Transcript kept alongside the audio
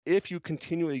if you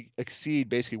continually exceed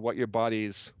basically what your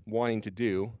body's wanting to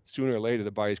do, sooner or later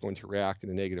the body's going to react in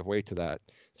a negative way to that.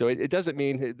 So it doesn't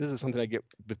mean this is something I get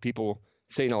with people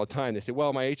saying all the time. They say,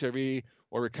 well, my HRV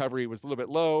or recovery was a little bit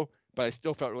low, but I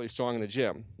still felt really strong in the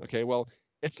gym. Okay, well,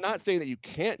 it's not saying that you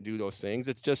can't do those things.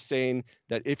 It's just saying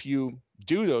that if you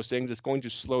do those things, it's going to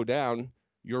slow down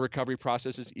your recovery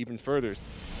processes even further.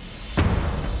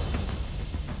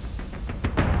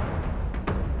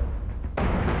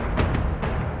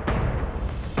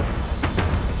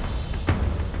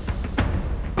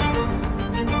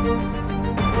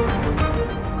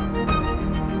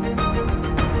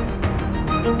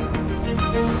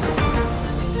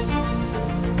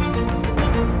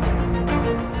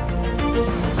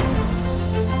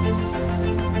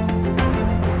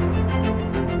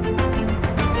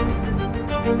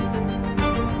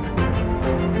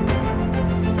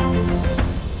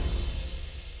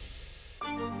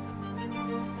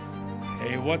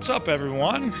 What's up,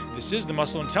 everyone? This is the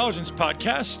Muscle Intelligence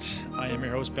Podcast. I am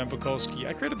your host, Ben Pekulski.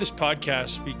 I created this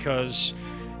podcast because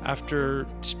after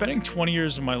spending 20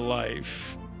 years of my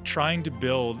life trying to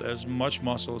build as much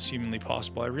muscle as humanly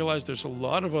possible, I realized there's a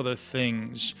lot of other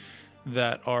things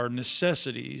that are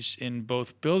necessities in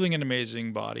both building an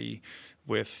amazing body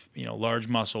with, large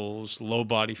muscles, low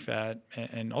body fat,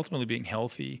 and ultimately being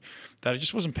healthy that I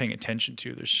just wasn't paying attention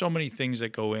to. There's so many things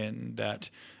that go in that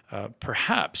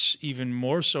perhaps even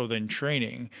more so than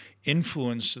training,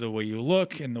 influence the way you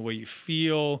look and the way you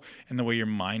feel and the way your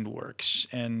mind works.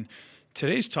 And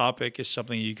today's topic is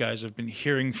something you guys have been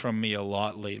hearing from me a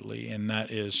lot lately, and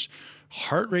that is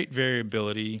heart rate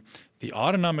variability, the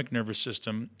autonomic nervous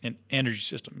system, and energy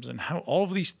systems, and how all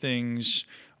of these things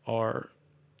are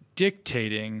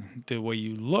dictating the way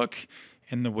you look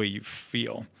and the way you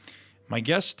feel. My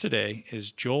guest today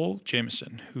is Joel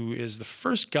Jamieson, who is the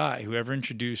first guy who ever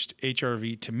introduced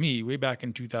HRV to me way back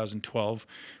in 2012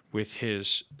 with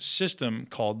his system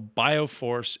called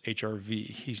Bioforce HRV.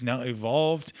 He's now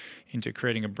evolved into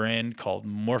creating a brand called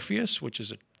Morpheus, which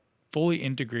is a fully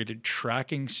integrated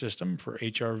tracking system for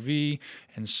HRV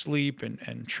and sleep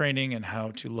and training and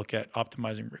how to look at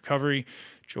optimizing recovery.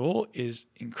 Joel is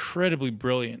incredibly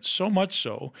brilliant, so much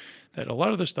so that a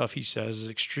lot of the stuff he says is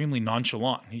extremely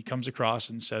nonchalant. He comes across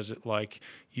and says it like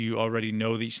you already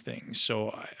know these things.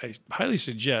 So I highly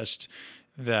suggest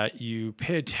that you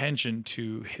pay attention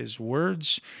to his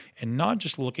words and not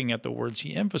just looking at the words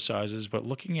he emphasizes, but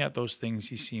looking at those things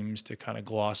he seems to kind of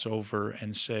gloss over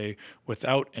and say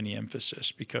without any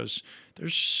emphasis, because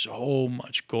there's so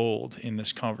much gold in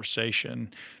this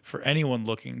conversation for anyone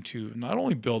looking to not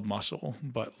only build muscle,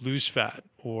 but lose fat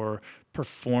or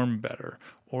perform better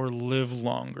or live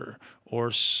longer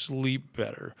or sleep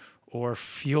better or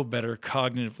feel better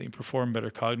cognitively, perform better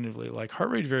cognitively. Like heart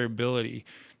rate variability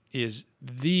is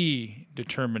the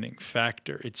determining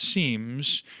factor, it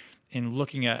seems, in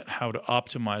looking at how to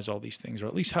optimize all these things, or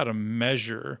at least how to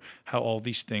measure how all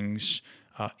these things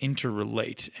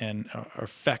interrelate and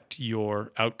affect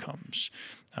your outcomes.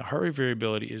 Heart rate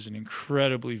variability is an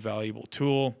incredibly valuable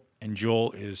tool, and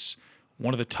Joel is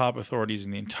one of the top authorities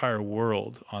in the entire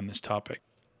world on this topic.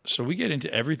 So we get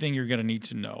into everything you're going to need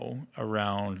to know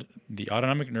around the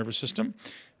autonomic nervous system,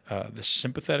 the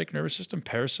sympathetic nervous system,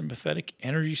 parasympathetic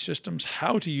energy systems,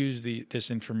 how to use this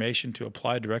information to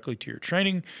apply directly to your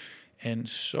training, and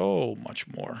so much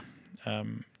more.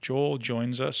 Joel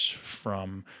joins us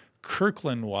from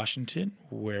Kirkland, Washington,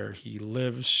 where he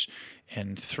lives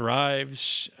and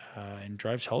thrives and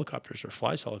drives helicopters or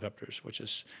flies helicopters, which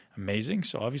is amazing.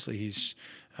 So obviously he's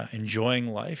enjoying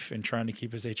life and trying to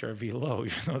keep his HRV low,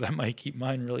 even though that might keep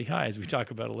mine really high, as we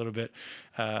talk about a little bit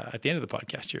at the end of the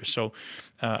podcast here. So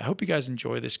I hope you guys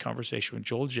enjoy this conversation with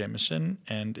Joel Jamieson.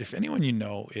 And if anyone you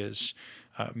know is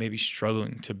maybe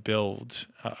struggling to build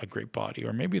a great body,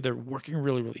 or maybe they're working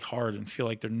really, really hard and feel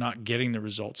like they're not getting the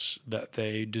results that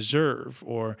they deserve,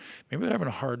 or maybe they're having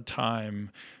a hard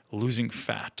time losing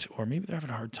fat, or maybe they're having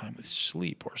a hard time with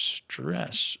sleep or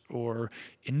stress or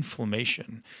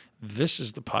inflammation, this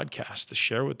is the podcast to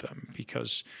share with them,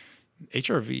 because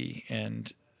HRV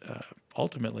and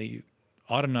ultimately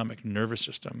autonomic nervous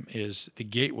system is the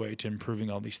gateway to improving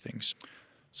all these things.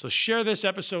 So share this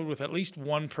episode with at least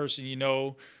one person you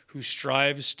know who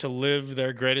strives to live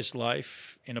their greatest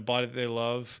life in a body that they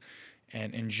love,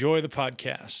 and enjoy the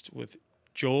podcast with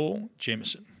Joel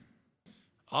Jamieson.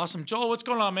 Awesome. Joel, what's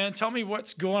going on, man? Tell me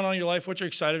what's going on in your life, what you're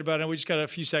excited about. And we just got a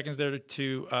few seconds there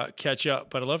to catch up,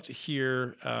 but I'd love to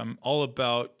hear all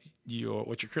about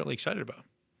what you're currently excited about.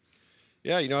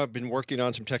 Yeah, I've been working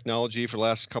on some technology for the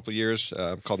last couple of years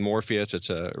called Morpheus. It's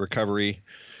a recovery,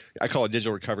 I call it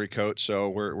digital recovery coach. So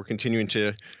we're continuing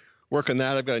to work on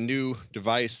that. I've got a new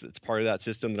device that's part of that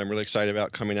system that I'm really excited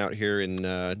about coming out here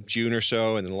in June or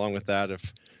so. And then along with that,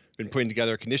 I've been putting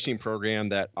together a conditioning program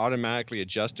that automatically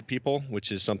adjusts to people,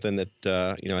 which is something that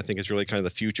I think is really kind of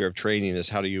the future of training. Is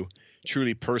how do you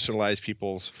truly personalize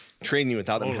people's training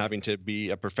without them having to be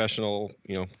a professional,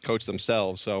 coach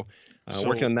themselves. So,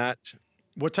 working on that.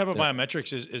 What type of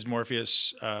biometrics is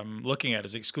Morpheus looking at?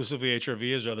 Is it exclusively HRV,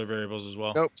 or is there other variables as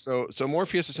well? Nope. So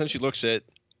Morpheus essentially looks at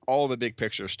all the big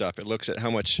picture stuff. It looks at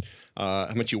how much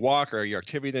you walk or your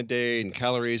activity in a day and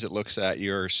calories. It looks at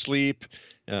your sleep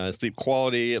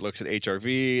quality. It looks at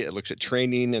HRV. It looks at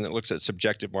training, and it looks at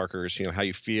subjective markers. How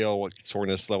you feel, what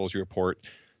soreness levels you report,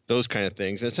 those kind of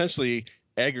things. And essentially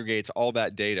aggregates all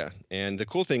that data. And the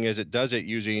cool thing is it does it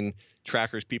using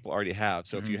trackers people already have.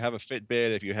 So if you have a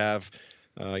Fitbit, if you have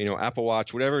Apple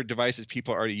Watch, whatever devices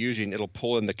people are already using, it'll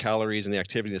pull in the calories and the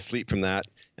activity and the sleep from that.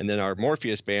 And then our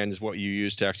Morpheus band is what you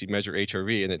use to actually measure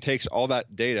HRV. And it takes all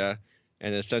that data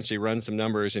and essentially runs some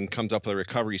numbers and comes up with a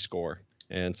recovery score.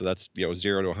 And so that's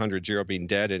 0 to 100, 0 being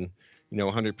dead and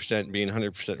 100% being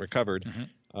 100% recovered.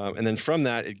 And then from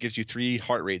that, it gives you 3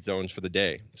 heart rate zones for the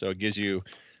day. So it gives you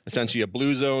essentially a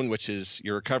blue zone, which is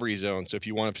your recovery zone. So if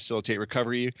you want to facilitate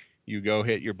recovery, you go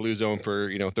hit your blue zone for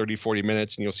 30, 40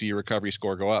 minutes, and you'll see your recovery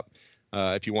score go up.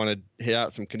 If you want to hit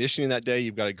out some conditioning that day,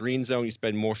 you've got a green zone. You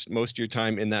spend most of your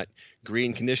time in that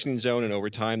green conditioning zone, and over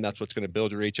time, that's what's going to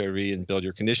build your HRV and build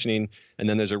your conditioning. And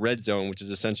then there's a red zone, which is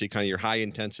essentially kind of your high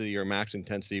intensity or max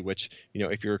intensity, which,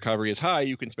 if your recovery is high,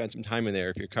 you can spend some time in there.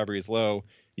 If your recovery is low,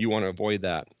 you want to avoid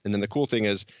that. And then the cool thing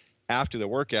is, after the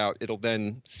workout, it'll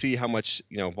then see how much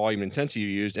volume intensity you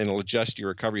used, and it'll adjust your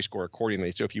recovery score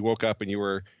accordingly. So if you woke up and you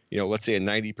were let's say a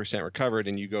 90% recovered,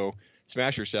 and you go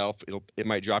smash yourself, it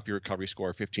might drop your recovery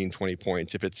score 15, 20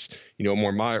 points. If it's a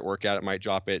more moderate workout, it might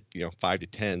drop it 5 to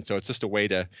 10. So it's just a way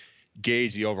to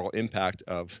gauge the overall impact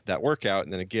of that workout.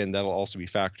 And then again, that'll also be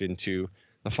factored into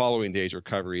the following day's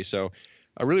recovery. So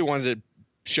I really wanted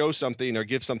to show something or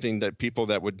give something that people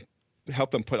that would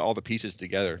help them put all the pieces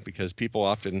together, because people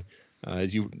often,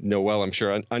 as you know well, I'm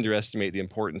sure, underestimate the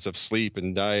importance of sleep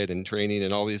and diet and training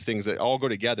and all these things that all go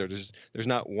together. There's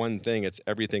not one thing, it's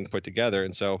everything put together.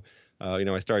 And so,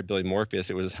 I started building Morpheus.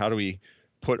 It was, how do we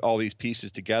put all these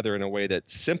pieces together in a way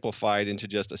that's simplified into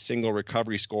just a single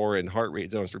recovery score and heart rate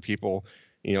zones for people,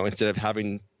 instead of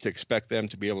having to expect them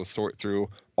to be able to sort through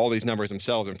all these numbers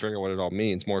themselves and figure out what it all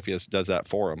means. Morpheus does that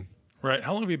for them. Right.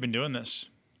 How long have you been doing this?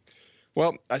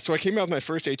 Well, so I came out with my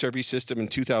first HRV system in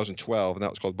 2012, and that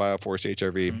was called BioForce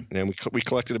HRV. And we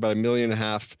collected about 1.5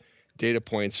 million data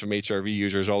points from HRV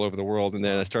users all over the world. And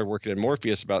then I started working in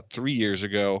Morpheus about 3 years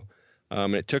ago.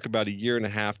 And it took about 1.5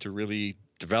 years to really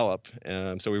develop.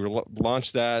 So we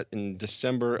launched that in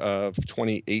December of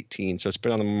 2018. So it's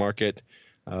been on the market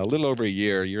a little over a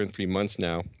year and 3 months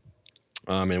now.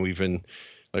 And we've been,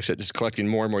 like I said, just collecting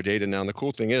more and more data now. And the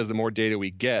cool thing is, the more data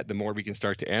we get, the more we can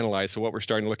start to analyze. So what we're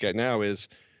starting to look at now is,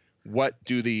 what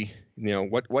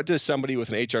does somebody with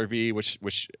an HRV,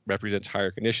 which represents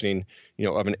higher conditioning,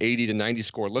 of an 80 to 90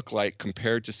 score look like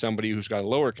compared to somebody who's got a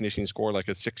lower conditioning score, like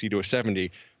a 60 to a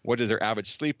 70? What does their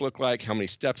average sleep look like? How many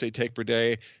steps they take per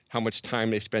day? How much time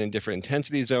they spend in different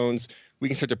intensity zones? We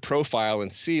can start to profile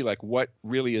and see what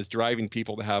really is driving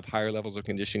people to have higher levels of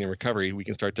conditioning and recovery. We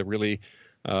can start to really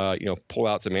pull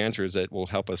out some answers that will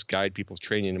help us guide people's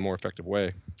training in a more effective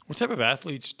way. What type of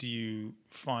athletes do you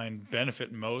find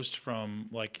benefit most from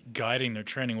guiding their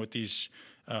training with these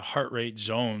heart rate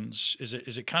zones? Is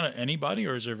it kind of anybody,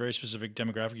 or is there a very specific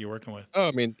demographic you're working with? Oh,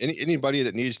 I mean, anybody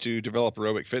that needs to develop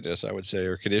aerobic fitness, I would say,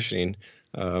 or conditioning,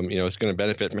 is going to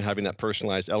benefit from having that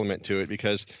personalized element to it,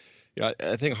 because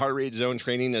I think heart rate zone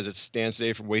training, as it stands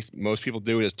today, for most people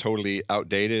do it, is totally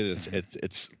outdated.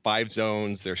 It's 5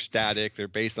 zones. They're static. They're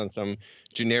based on some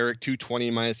generic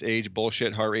 220 minus age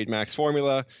bullshit heart rate max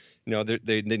formula.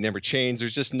 They never change.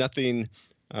 There's just nothing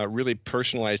really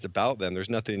personalized about them. There's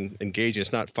nothing engaging.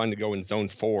 It's not fun to go in zone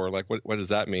 4. What does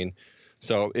that mean?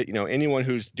 So anyone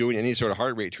who's doing any sort of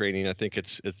heart rate training, I think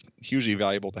it's hugely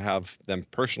valuable to have them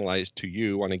personalized to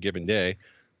you on a given day.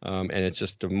 And it's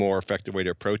just a more effective way to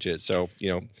approach it. So,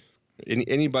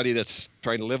 anybody that's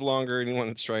trying to live longer, anyone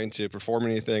that's trying to perform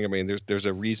anything, I mean, there's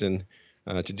a reason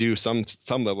to do some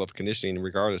level of conditioning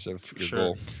regardless of your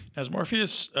goal. Is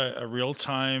Morpheus a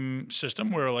real-time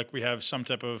system where we have some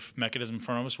type of mechanism in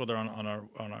front of us, whether on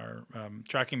our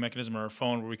tracking mechanism or our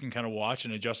phone, where we can kind of watch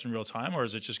and adjust in real time, or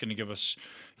is it just going to give us,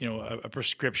 a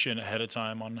prescription ahead of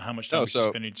time on how much time we should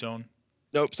spend each zone?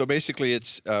 Nope. So basically,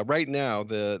 it's right now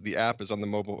the app is on the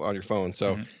mobile on your phone.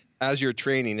 So as you're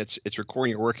training, it's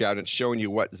recording your workout and it's showing you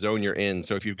what zone you're in.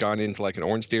 So if you've gone into like an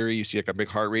Orange Theory, you see like a big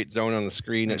heart rate zone on the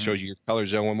screen that shows you your color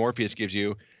zone. Well, Morpheus gives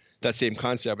you that same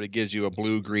concept, but it gives you a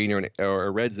blue, green, or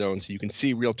a red zone, so you can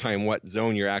see real time what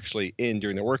zone you're actually in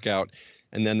during the workout.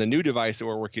 And then the new device that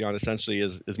we're working on essentially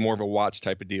is more of a watch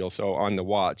type of deal. So on the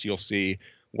watch, you'll see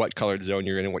what colored zone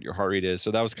you're in and what your heart rate is. So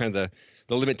that was kind of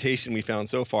the limitation we found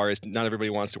so far, is not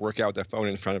everybody wants to work out with their phone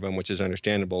in front of them, which is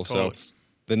understandable. Totally. So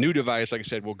the new device, like I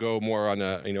said, will go more on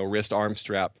a wrist arm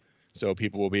strap, so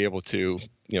people will be able to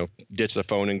ditch the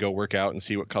phone and go work out and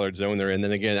see what colored zone they're in.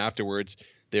 Then again, afterwards,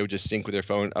 they would just sync with their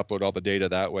phone, upload all the data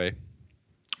that way.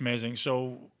 Amazing.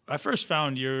 So I first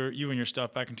found you and your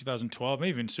stuff back in 2012, maybe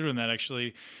even sooner than that,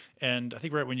 actually. And I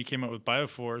think right when you came out with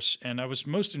Bioforce, and I was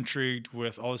most intrigued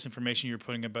with all this information you were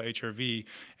putting about HRV.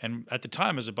 And at the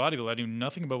time, as a bodybuilder, I knew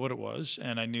nothing about what it was,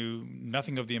 and I knew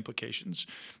nothing of the implications.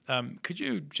 Could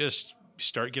you just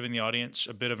start giving the audience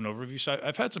a bit of an overview? So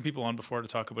I've had some people on before to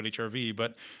talk about HRV,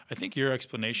 but I think your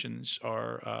explanations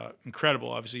are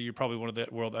incredible. Obviously, you're probably one of the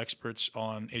world experts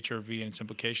on HRV and its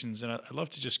implications, and I'd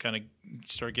love to just kind of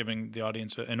start giving the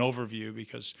audience an overview,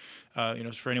 because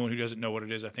for anyone who doesn't know what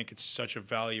it is, I think it's such a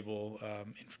valuable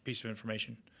piece of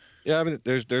information. Yeah, I mean,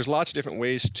 there's lots of different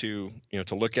ways to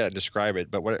look at and describe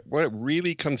it, but what it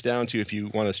really comes down to, if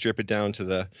you want to strip it down to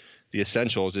the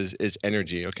essentials, is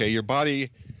energy. Okay, your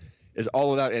body is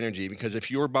all about energy, because if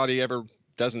your body ever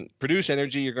doesn't produce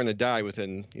energy, you're going to die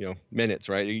within minutes,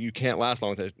 right? You can't last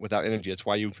long without energy. That's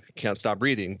why you can't stop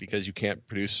breathing, because you can't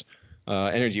produce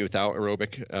energy without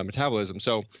aerobic metabolism.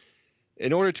 So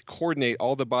in order to coordinate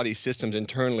all the body systems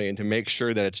internally and to make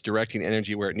sure that it's directing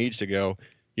energy where it needs to go,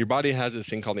 your body has this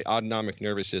thing called the autonomic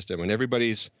nervous system. And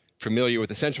everybody's familiar with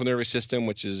the central nervous system,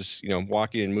 which is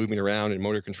walking and moving around and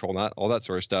motor control, not all that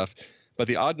sort of stuff. But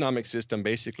the autonomic system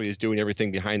basically is doing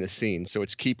everything behind the scenes. So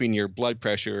it's keeping your blood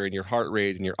pressure and your heart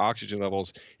rate and your oxygen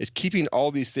levels. It's keeping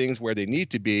all these things where they need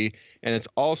to be. And it's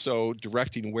also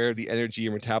directing where the energy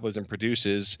your metabolism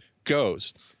produces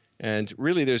goes. And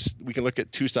really, we can look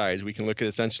at two sides. We can look at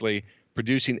essentially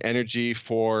producing energy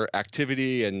for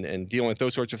activity and dealing with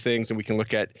those sorts of things. And we can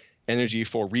look at energy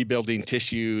for rebuilding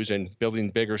tissues and building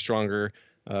bigger, stronger,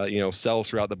 cells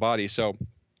throughout the body. So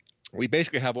we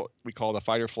basically have what we call the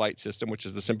fight or flight system, which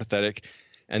is the sympathetic,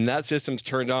 and that system's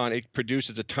turned on. It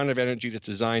produces a ton of energy that's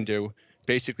designed to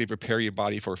basically prepare your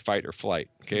body for fight or flight.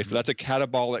 Okay, so that's a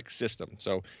catabolic system.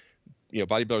 So,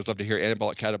 bodybuilders love to hear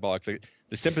anabolic, catabolic.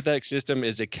 The sympathetic system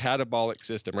is a catabolic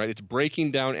system, right? It's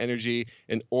breaking down energy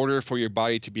in order for your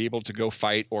body to be able to go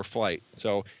fight or flight.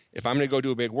 So if I'm going to go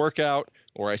do a big workout,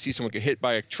 or I see someone get hit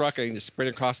by a truck, I need to sprint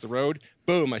across the road,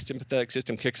 boom, my sympathetic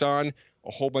system kicks on, a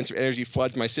whole bunch of energy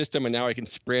floods my system, and now I can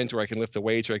sprint, or I can lift the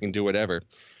weights, or I can do whatever.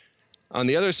 On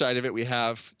the other side of it, we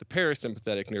have the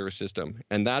parasympathetic nervous system,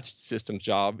 and that system's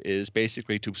job is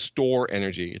basically to store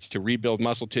energy. It's to rebuild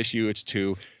muscle tissue. It's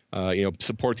to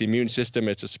support the immune system.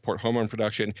 It's to support hormone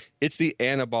production. It's the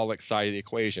anabolic side of the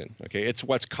equation. Okay, it's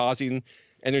what's causing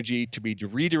energy to be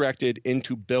redirected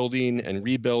into building and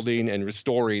rebuilding and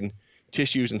restoring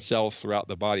tissues and cells throughout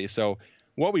the body. So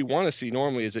what we want to see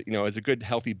normally is a good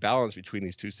healthy balance between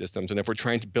these two systems. And if we're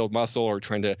trying to build muscle or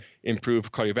trying to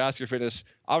improve cardiovascular fitness,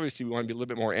 obviously we want to be a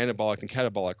little bit more anabolic than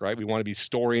catabolic, right? We want to be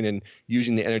storing and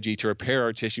using the energy to repair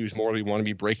our tissues more than we want to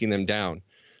be breaking them down.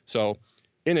 So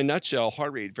in a nutshell,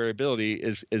 heart rate variability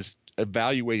is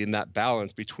evaluating that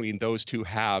balance between those two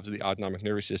halves of the autonomic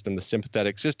nervous system, the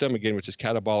sympathetic system, again, which is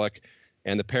catabolic,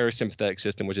 and the parasympathetic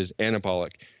system, which is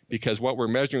anabolic. Because what we're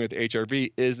measuring with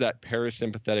HRV is that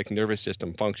parasympathetic nervous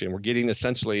system function. We're getting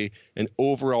essentially an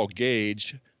overall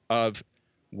gauge of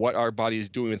what our body is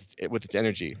doing with its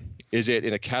energy. Is it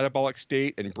in a catabolic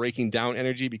state and breaking down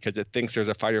energy because it thinks there's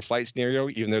a fight or flight scenario,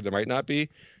 even though there might not be?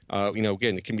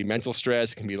 Again, it can be mental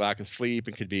stress, it can be lack of sleep,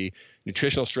 it could be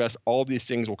nutritional stress. All these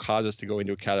things will cause us to go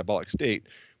into a catabolic state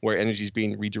where energy is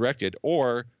being redirected.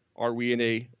 Or are we in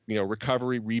a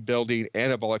recovery, rebuilding,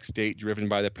 anabolic state driven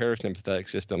by the parasympathetic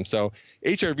system? So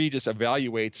HRV just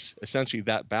evaluates essentially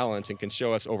that balance and can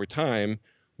show us over time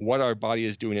what our body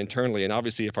is doing internally. And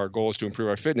obviously, if our goal is to improve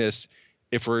our fitness,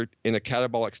 if we're in a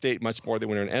catabolic state much more than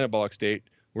when we're in an anabolic state,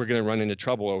 we're going to run into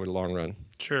trouble over the long run.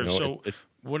 Sure. So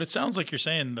what it sounds like you're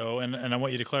saying, though, and I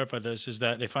want you to clarify this, is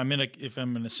that if I'm in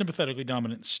a sympathetically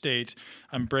dominant state,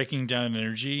 I'm breaking down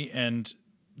energy, and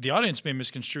the audience may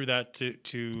misconstrue that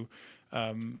to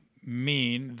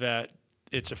mean that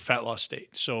it's a fat loss state.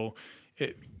 So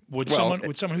would someone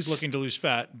who's looking to lose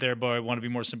fat thereby want to be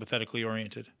more sympathetically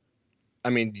oriented? I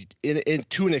mean,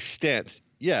 to an extent,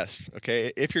 yes.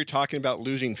 Okay, if you're talking about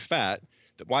losing fat,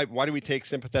 why do we take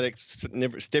sympathetic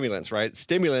stimulants, right?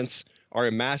 Stimulants are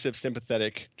a massive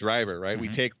sympathetic driver, right? We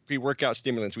take pre-workout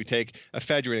stimulants, we take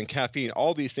ephedrine and caffeine.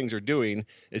 All these things are doing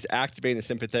is activating the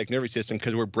sympathetic nervous system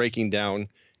because we're breaking down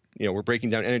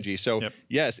energy. So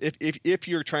yes, if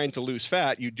you're trying to lose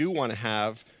fat, you do want to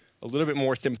have a little bit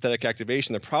more sympathetic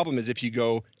activation. The problem is if you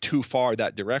go too far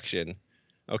that direction,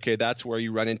 okay, that's where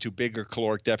you run into bigger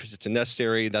caloric deficits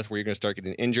unnecessary. That's where you're going to start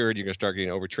getting injured. You're going to start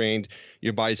getting overtrained.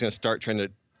 Your body's going to start trying to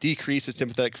decrease its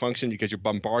sympathetic function because you're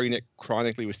bombarding it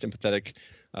chronically with sympathetic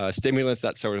stimulants,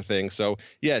 that sort of thing. So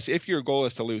yes, if your goal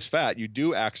is to lose fat, you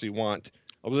do actually want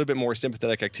a little bit more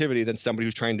sympathetic activity than somebody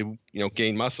who's trying to,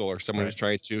 gain muscle or someone who's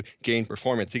trying to gain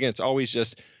performance. Again, it's always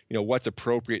just, what's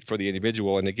appropriate for the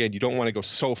individual. And again, you don't want to go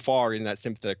so far in that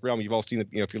sympathetic realm. You've all seen that,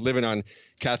 if you're living on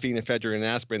caffeine, ephedrine, and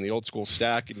aspirin, the old school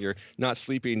stack, and you're not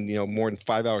sleeping, more than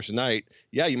 5 hours a night,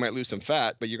 yeah, you might lose some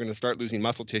fat, but you're going to start losing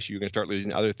muscle tissue. You're going to start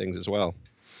losing other things as well.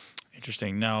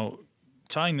 Interesting. Now,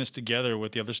 tying this together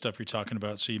with the other stuff you're talking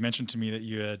about, so you mentioned to me that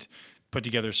you had put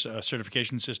together a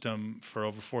certification system for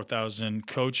over 4,000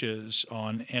 coaches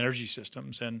on energy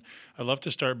systems. And I'd love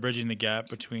to start bridging the gap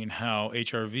between how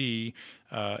HRV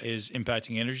is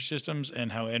impacting energy systems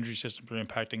and how energy systems are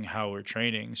impacting how we're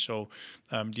training. So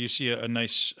do you see a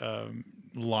nice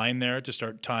line there to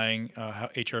start tying how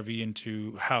HRV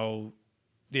into how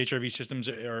the HRV systems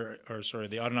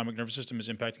the autonomic nervous system is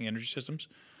impacting energy systems?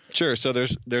 Sure. So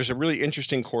there's a really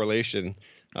interesting correlation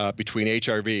between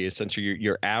HRV, essentially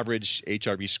your average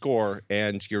HRV score,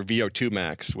 and your VO2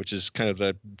 max, which is kind of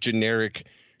the generic,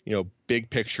 big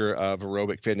picture of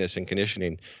aerobic fitness and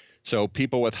conditioning. So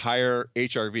people with higher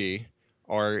HRV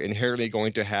are inherently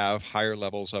going to have higher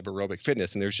levels of aerobic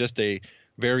fitness, and there's just a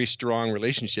very strong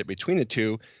relationship between the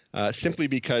two, simply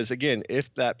because, again,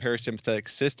 if that parasympathetic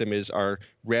system is our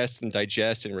rest and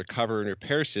digest and recover and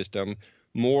repair system,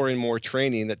 more and more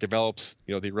training that develops,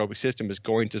 the aerobic system is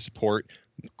going to support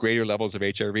greater levels of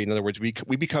HRV. In other words, we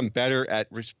become better at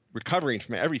recovering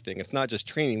from everything. It's not just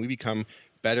training. We become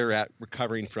better at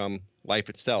recovering from life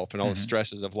itself and all the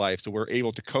stresses of life. So we're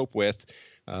able to cope with,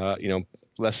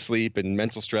 less sleep and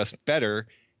mental stress better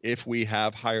if we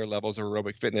have higher levels of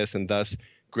aerobic fitness and thus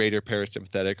greater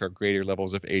parasympathetic or greater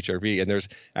levels of HRV. And there's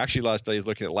actually a lot of studies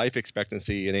looking at life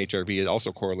expectancy and HRV. It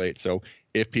also correlates. So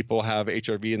if people have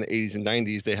HRV in the 80s and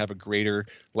 90s, they have a greater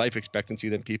life expectancy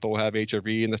than people who have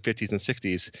HRV in the 50s and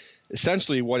 60s.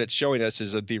 Essentially, what it's showing us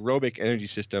is that the aerobic energy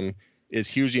system is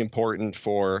hugely important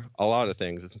for a lot of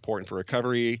things. It's important for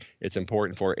recovery. It's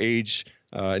important for age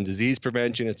and disease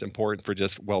prevention. It's important for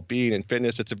just well-being and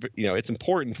fitness. It's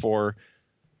important for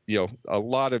a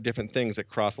lot of different things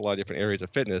across a lot of different areas of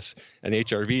fitness, and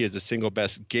HRV is the single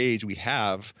best gauge we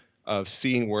have of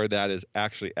seeing where that is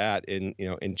actually at in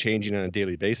changing on a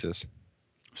daily basis.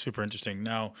 Super interesting.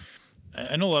 Now,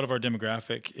 I know a lot of our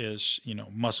demographic is,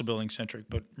 muscle building centric,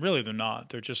 but really they're not.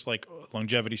 They're just like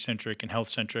longevity centric and health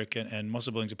centric, and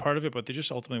muscle building is a part of it, but they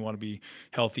just ultimately want to be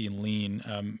healthy and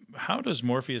lean. How does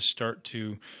Morpheus start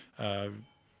to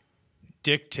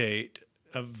dictate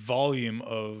a volume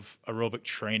of aerobic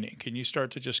training? Can you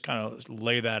start to just kind of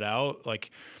lay that out? Like,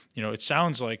 it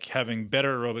sounds like having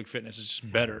better aerobic fitness is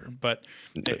just better, but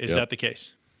is that the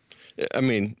case? I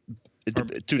mean,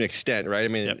 to an extent, right? I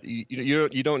mean,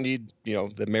 you don't need,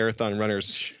 the marathon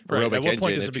runners aerobic engine. At what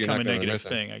point does it become a negative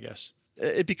thing, I guess?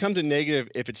 It becomes a negative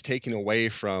if it's taken away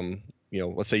from,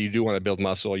 let's say you do want to build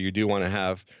muscle, you do want to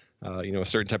have a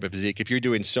certain type of physique. If you're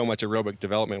doing so much aerobic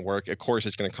development work, of course,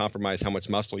 it's going to compromise how much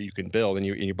muscle you can build, and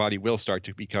your body will start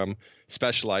to become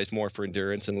specialized more for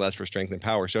endurance and less for strength and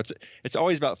power. So it's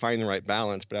always about finding the right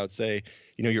balance. But I would say,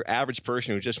 your average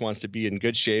person who just wants to be in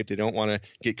good shape, they don't want to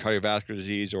get cardiovascular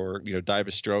disease or, die of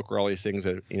a stroke or all these things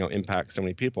that, impact so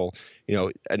many people.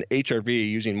 An HRV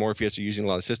using Morpheus or using a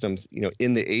lot of systems,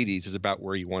 in the 80s is about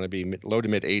where you want to be, low to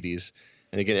mid 80s.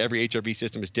 And again, every HRV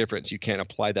system is different, so you can't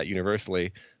apply that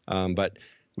universally. But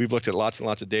we've looked at lots and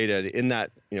lots of data. In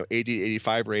that, 80 to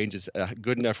 85 range is a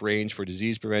good enough range for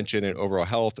disease prevention and overall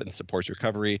health and supports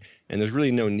recovery. And there's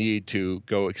really no need to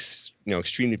go,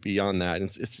 extremely beyond that. And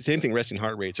it's the same thing resting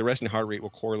heart rate. So resting heart rate will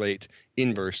correlate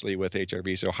inversely with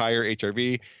HRV. So higher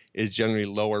HRV is generally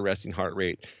lower resting heart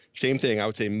rate. Same thing, I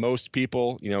would say most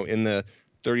people, in the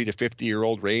 30 to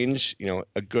 50-year-old range,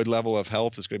 a good level of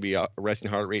health is going to be a resting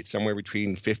heart rate somewhere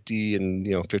between 50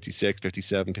 and 56,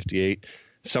 57, 58,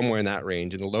 somewhere in that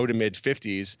range. And the low to mid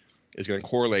 50s is going to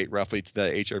correlate roughly to the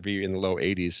HRV in the low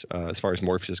 80s as far as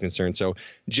Morpheus is concerned. So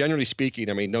generally speaking,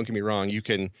 I mean, don't get me wrong, you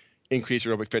can increase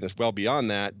aerobic fitness well beyond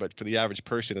that. But for the average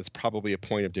person, it's probably a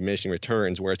point of diminishing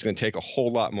returns where it's going to take a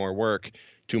whole lot more work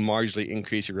to marginally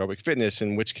increase aerobic fitness,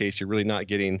 in which case you're really not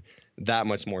getting that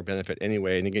much more benefit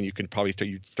anyway. And again, you can probably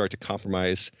start to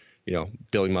compromise,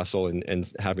 building muscle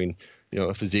and having,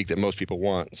 a physique that most people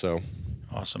want. So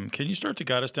awesome. Can you start to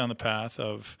guide us down the path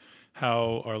of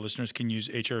how our listeners can use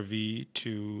HRV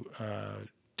to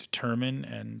determine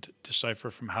and decipher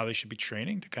from how they should be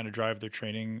training to kind of drive their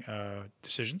training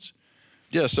decisions?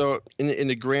 Yeah, so in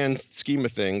the grand scheme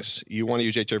of things, you want to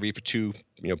use HRV for two,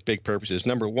 big purposes.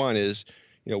 Number one is,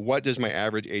 what does my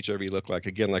average HRV look like?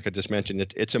 Again, like I just mentioned,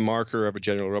 it's a marker of a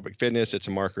general aerobic fitness. It's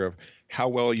a marker of how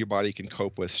well your body can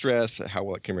cope with stress, how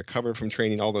well it can recover from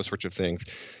training, all those sorts of things.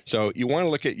 So you want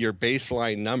to look at your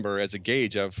baseline number as a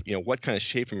gauge of, what kind of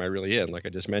shape am I really in? Like I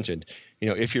just mentioned,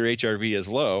 if your HRV is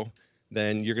low,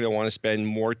 then you're going to want to spend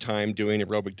more time doing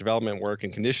aerobic development work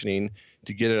and conditioning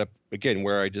to get it up, again,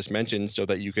 where I just mentioned, so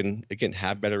that you can, again,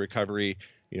 have better recovery,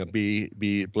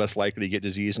 be less likely to get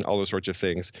disease and all those sorts of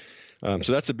things.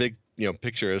 So that's the big,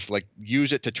 picture, is like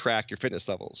use it to track your fitness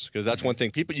levels, because that's one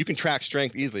thing. You can track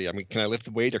strength easily. I mean, can I lift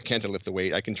the weight or can't I lift the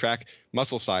weight? I can track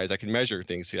muscle size. I can measure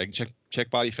things. I can check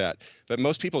body fat. But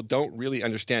most people don't really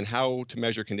understand how to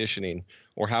measure conditioning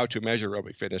or how to measure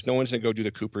aerobic fitness. No one's going to go do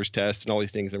the Cooper's test and all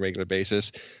these things on a regular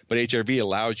basis. But HRV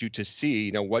allows you to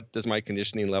see, what does my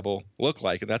conditioning level look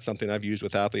like? And that's something I've used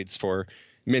with athletes for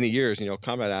many years.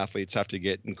 Combat athletes have to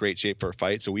get in great shape for a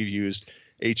fight. So we've used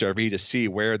HRV to see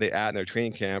where they at in their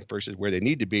training camp versus where they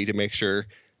need to be to make sure,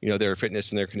 their fitness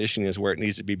and their conditioning is where it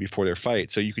needs to be before their fight.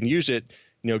 So you can use it,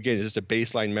 again, it's just a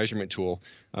baseline measurement tool.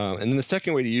 And then the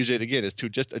second way to use it, again, is to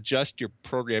just adjust your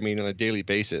programming on a daily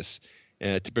basis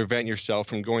to prevent yourself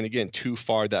from going, again, too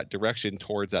far that direction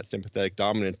towards that sympathetic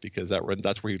dominance, because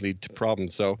that's where you lead to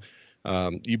problems. So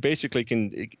you basically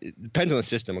it depends on the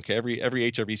system. Okay, every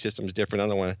HRV system is different. I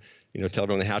don't want to tell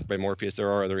everyone they have to buy Morpheus.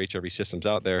 There are other HRV systems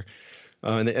out there,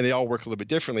 and they all work a little bit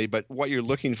differently. But what you're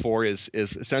looking for is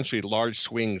essentially large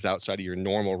swings outside of your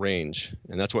normal range,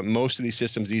 and that's what most of these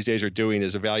systems these days are doing,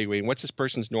 is evaluating what's this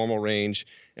person's normal range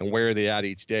and where are they at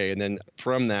each day, and then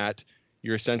from that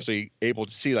you're essentially able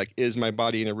to see, like, is my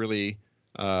body in a really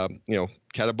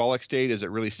catabolic state? Is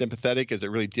it really sympathetic? Is it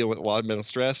really dealing with a lot of mental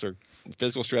stress or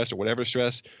physical stress or whatever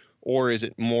stress? Or is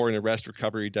it more in a rest,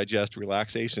 recovery, digest,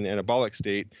 relaxation, anabolic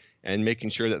state, and making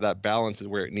sure that balance is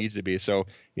where it needs to be? So,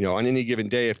 on any given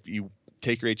day, if you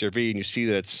take your HRV and you see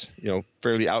that it's,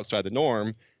 fairly outside the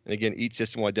norm, and again, each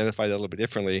system will identify that a little bit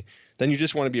differently, then you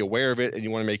just want to be aware of it and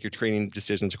you want to make your training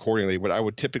decisions accordingly. What I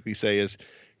would typically say is,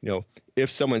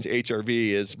 if someone's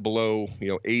HRV is below,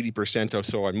 80% or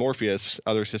so on Morpheus,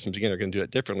 other systems, again, are going to do it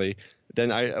differently,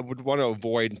 then I would want to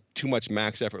avoid too much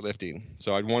max effort lifting.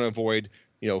 So I'd want to avoid,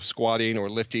 squatting or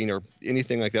lifting or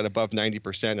anything like that above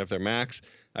 90% of their max.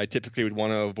 I typically would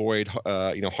want to avoid,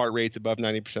 heart rates above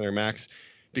 90% of their max,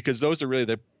 because those are really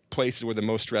the places where the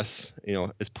most stress,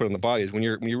 is put on the body. Is when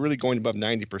you're really going above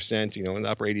 90%, in the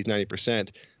upper 80s, 90%,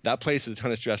 that places a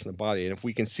ton of stress in the body. And if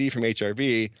we can see from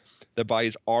HRV, the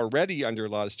body's already under a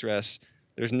lot of stress,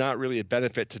 there's not really a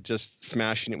benefit to just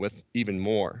smashing it with even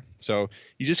more. So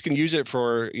you just can use it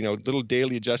for, little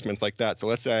daily adjustments like that. So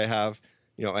let's say I have,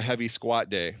 a heavy squat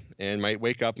day, and my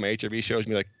wake up, my HRV shows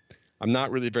me like I'm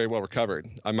not really very well recovered.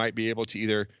 I might be able to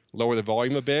either lower the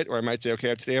volume a bit, or I might say,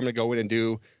 okay, today I'm going to go in and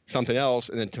do something else,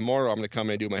 and then tomorrow I'm going to come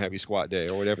in and do my heavy squat day,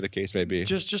 or whatever the case may be.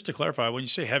 Just to clarify, when you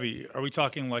say heavy, are we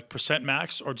talking like percent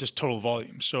max or just total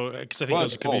volume? So, because I think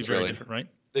those could be very different, right?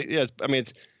 Yes, I mean,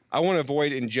 I want to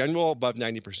avoid in general above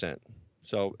 90%.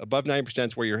 So above 90%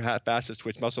 is where your fastest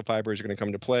twitch muscle fibers are going to come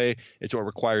into play. It's what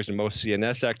requires the most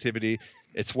CNS activity.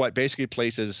 It's what basically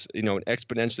places, an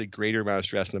exponentially greater amount of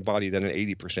stress in the body than an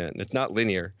 80%. And it's not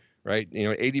linear, right?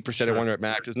 80% of 1 rep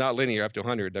max is not linear up to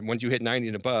 100. And once you hit 90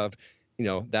 and above,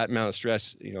 that amount of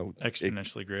stress,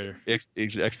 exponentially greater.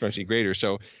 Exponentially greater.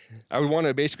 So I would want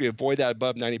to basically avoid that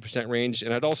above 90% range.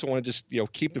 And I'd also want to just,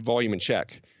 keep the volume in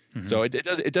check. Mm-hmm. So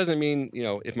it doesn't mean,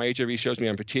 if my HRV shows me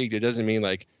I'm fatigued, it doesn't mean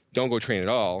like don't go train at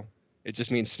all. It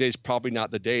just means today's probably not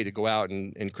the day to go out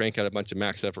and crank out a bunch of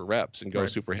max effort reps and go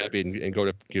super heavy and go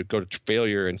to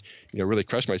failure and really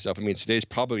crush myself. I mean, today's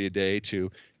probably a day to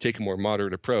take a more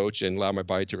moderate approach and allow my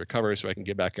body to recover so I can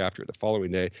get back after it the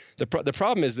following day. The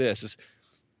problem is this is,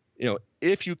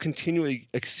 if you continually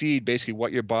exceed basically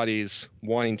what your body's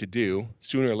wanting to do,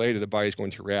 sooner or later the body's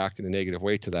going to react in a negative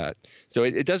way to that. So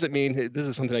it doesn't mean, this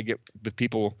is something I get with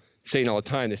people saying all the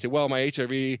time. They say, well, my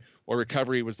HRV or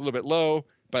recovery was a little bit low,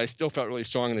 but I still felt really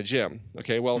strong in the gym.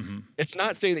 Okay, well, It's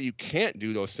not saying that you can't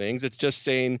do those things. It's just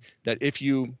saying that if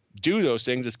you do those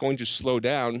things, it's going to slow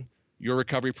down your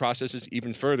recovery processes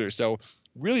even further. So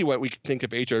really what we think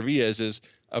of HRV as is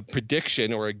a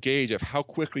prediction or a gauge of how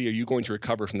quickly are you going to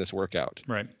recover from this workout.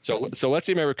 Right. So let's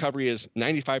say my recovery is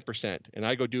 95% and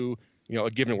I go do, a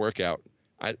given workout.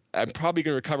 I'm probably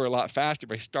going to recover a lot faster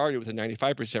if I started with a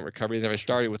 95% recovery than if I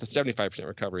started with a 75%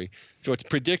 recovery. So it's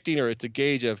predicting, or it's a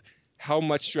gauge of how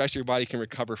much stress your body can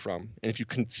recover from. And if you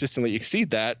consistently exceed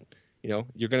that,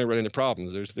 you're going to run into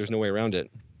problems. There's no way around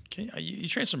it. You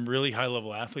train some really high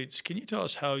level athletes. Can you tell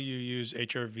us how you use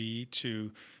HRV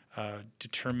to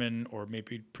determine or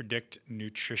maybe predict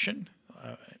nutrition?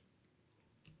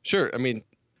 Sure. I mean,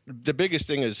 the biggest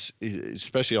thing is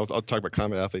especially I'll talk about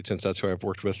combat athletes since that's who I've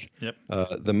worked with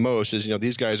the most, is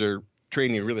these guys are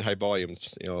training really high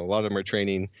volumes. A lot of them are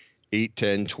training 8,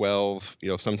 10, 12,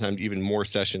 sometimes even more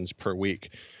sessions per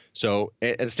week. So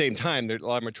at the same time, a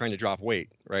lot of them are trying to drop weight,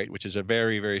 right? Which is a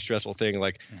very, very stressful thing.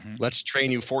 Like, let's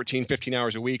train you 14, 15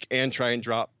 hours a week and try and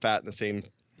drop fat in the same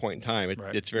point in time.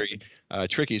 It's very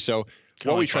tricky. So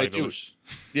what we try to do,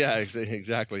 yeah,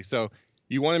 exactly. So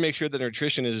you want to make sure that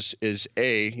nutrition is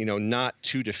not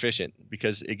too deficient,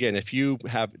 because again, if you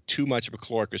have too much of a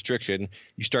caloric restriction,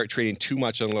 you start training too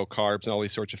much on low carbs and all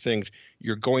these sorts of things,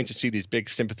 you're going to see these big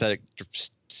sympathetic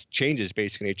changes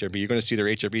basically in HRV. You're going to see their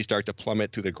HRV start to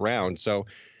plummet to the ground. So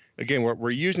again,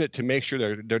 we're using it to make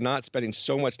sure they're not spending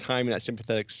so much time in that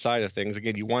sympathetic side of things.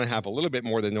 Again, you want to have a little bit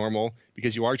more than normal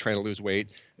because you are trying to lose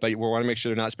weight, but we want to make sure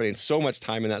they're not spending so much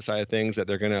time in that side of things that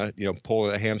they're going to,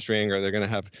 pull a hamstring, or they're going to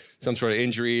have some sort of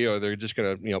injury, or they're just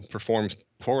going to, perform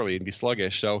poorly and be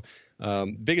sluggish. So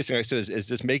biggest thing I said is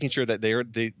just making sure that they are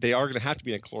going to have to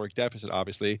be in a caloric deficit,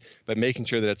 obviously, but making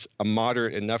sure that it's a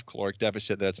moderate enough caloric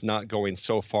deficit that it's not going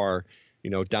so far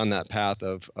down that path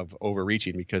of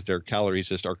overreaching, because their calories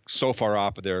just are so far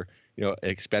off of their,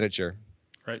 expenditure.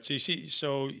 Right.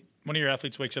 So one of your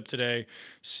athletes wakes up today,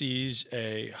 sees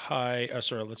a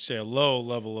let's say a low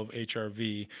level of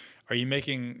HRV. Are you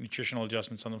making nutritional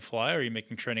adjustments on the fly, or are you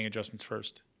making training adjustments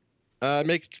first?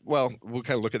 We'll kind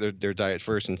of look at their diet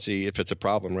first and see if it's a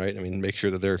problem, right? I mean, make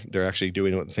sure that they're actually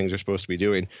doing what the things they're supposed to be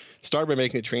doing. Start by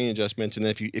making the training adjustments, and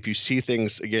then if you see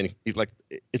things again,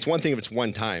 it's one thing if it's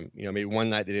one time, maybe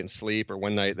one night they didn't sleep, or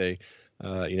one night they,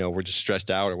 were just stressed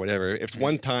out or whatever. If it's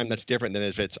one time, that's different than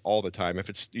if it's all the time.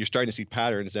 If you're starting to see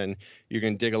patterns, then you're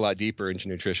going to dig a lot deeper into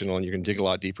nutritional, and you're going to dig a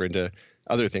lot deeper into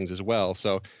other things as well.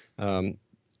 So,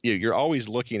 you're always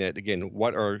looking at, again,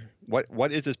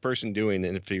 what is this person doing,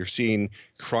 and if you're seeing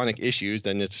chronic issues,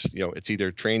 then it's it's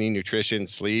either training, nutrition,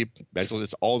 sleep, mental,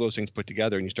 it's all those things put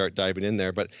together, and you start diving in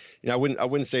there. But I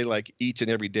wouldn't say like each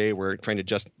and every day we're trying to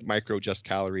just adjust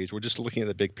calories. We're just looking at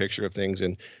the big picture of things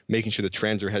and making sure the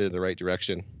trends are headed in the right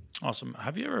direction. Awesome.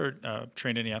 Have you ever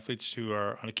trained any athletes who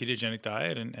are on a ketogenic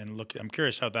diet, and look? I'm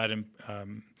curious how that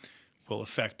will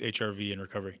affect HRV and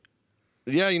recovery.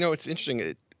 Yeah, it's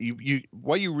interesting.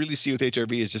 What you really see with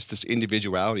HRV is just this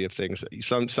individuality of things.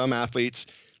 Some athletes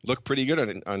look pretty good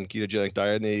on ketogenic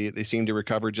diet, and they seem to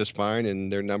recover just fine,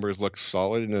 and their numbers look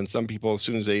solid. And then some people, as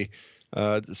soon as they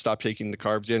stop taking the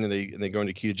carbs in and they go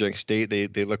into ketogenic state,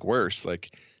 they look worse.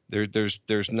 Like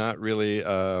there's not really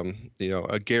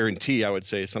a guarantee. I would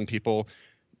say some people,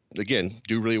 again,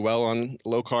 do really well on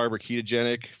low carb or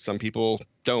ketogenic. Some people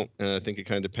don't, and I think it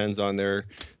kind of depends on their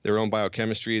own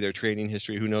biochemistry, their training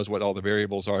history. Who knows what all the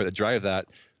variables are that drive that?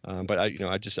 But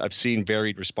I've seen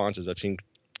varied responses. I've seen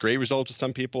great results with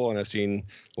some people, and I've seen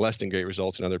less than great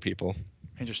results in other people.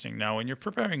 Interesting. Now, when you're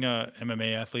preparing a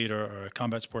MMA athlete or a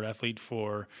combat sport athlete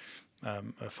for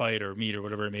a fight or meet or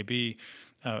whatever it may be,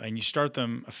 and you start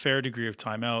them a fair degree of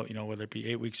time out, whether it be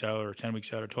 8 weeks out or 10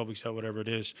 weeks out or 12 weeks out, whatever it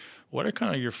is, what are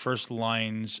kind of your first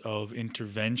lines of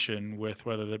intervention with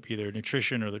whether that be their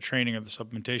nutrition or the training or the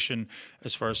supplementation,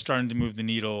 as far as starting to move the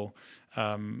needle?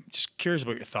 Just curious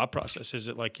about your thought process. Is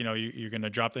it like, you're going to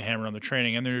drop the hammer on the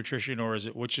training and the nutrition, or is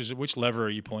it which lever are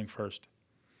you pulling first?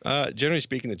 Generally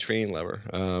speaking, the training lever.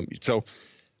 So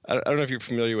I don't know if you're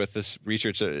familiar with this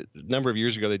research. A number of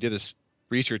years ago, they did this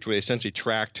research where they essentially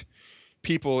tracked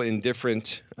people in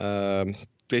different,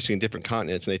 basically in different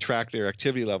continents, and they tracked their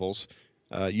activity levels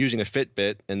using a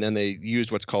Fitbit, and then they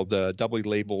used what's called the doubly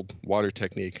labeled water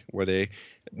technique, where they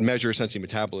measure essentially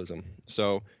metabolism.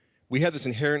 So we had this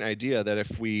inherent idea that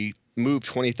if we move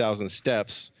 20,000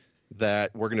 steps,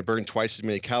 that we're going to burn twice as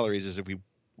many calories as if we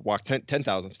walk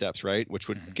 10,000 steps, right? Which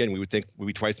would, again, we would think would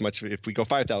be twice as much if we go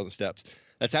 5,000 steps.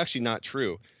 That's actually not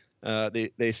true. They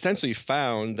essentially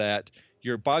found that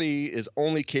your body is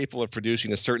only capable of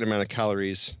producing a certain amount of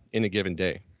calories in a given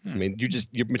day. I mean,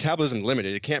 your metabolism is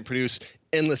limited. It can't produce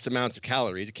endless amounts of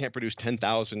calories. It can't produce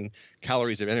 10,000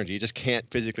 calories of energy. It just can't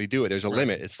physically do it. There's a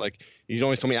limit. It's like there's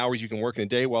only so many hours you can work in a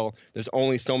day. Well, there's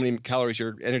only so many calories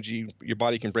your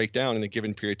body can break down in a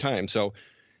given period of time. So,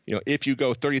 if you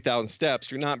go 30,000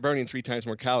 steps, you're not burning 3 times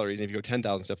more calories. And if you go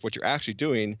 10,000 steps, what you're actually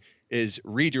doing is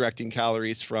redirecting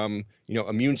calories from,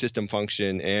 immune system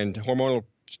function and hormonal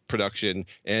production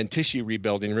and tissue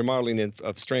rebuilding, remodeling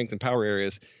of strength and power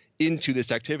areas into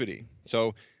this activity.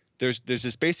 So there's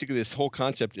basically this whole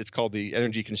concept. It's called the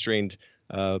energy constrained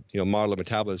model of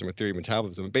metabolism or theory of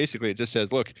metabolism. And basically, it just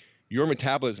says, look, your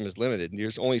metabolism is limited.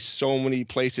 There's only so many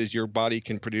places your body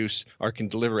can produce or can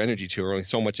deliver energy to, or only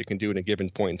so much it can do in a given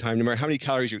point in time. No matter how many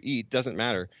calories you eat, doesn't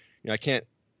matter. I can't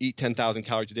eat 10,000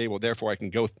 calories a day. Well, therefore I can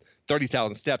go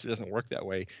 30,000 steps. It doesn't work that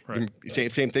way. Right.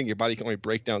 Same thing. Your body can only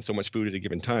break down so much food at a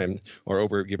given time or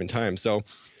over a given time. So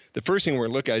the first thing we're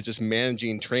going to look at is just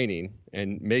managing training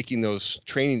and making those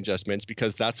training adjustments,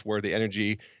 because that's where the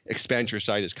energy expenditure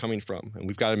side is coming from. And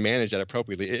we've got to manage that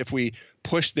appropriately. If we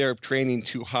push their training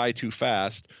too high, too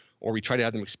fast, or we try to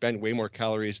have them expend way more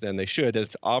calories than they should, then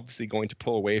it's obviously going to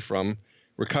pull away from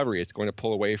recovery. It's going to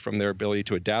pull away from their ability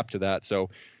to adapt to that. So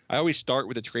I always start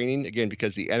with the training, again,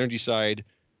 because the energy side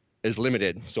is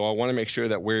limited. So I want to make sure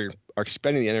that we're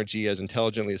expending the energy as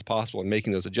intelligently as possible and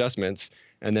making those adjustments.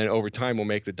 And then over time, we'll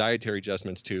make the dietary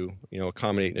adjustments to,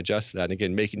 accommodate and adjust to that. And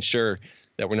again, making sure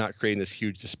that we're not creating this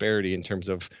huge disparity in terms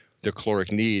of their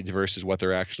caloric needs versus what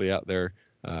they're actually out there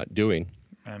doing.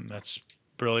 And that's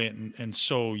brilliant and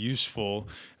so useful.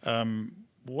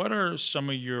 What are some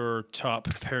of your top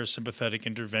parasympathetic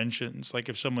interventions? Like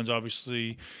if someone's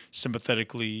obviously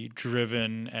sympathetically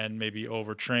driven and maybe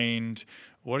overtrained,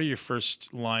 what are your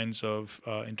first lines of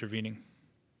intervening?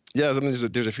 Yeah, I mean,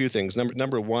 there's a few things.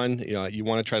 Number one, you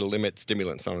want to try to limit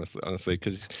stimulants, honestly,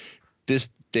 because this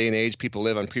day and age, people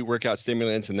live on pre-workout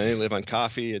stimulants and then they live on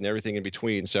coffee and everything in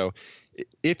between. So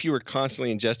if you are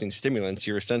constantly ingesting stimulants,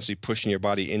 you're essentially pushing your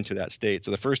body into that state.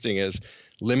 So the first thing is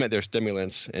limit their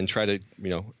stimulants and try to,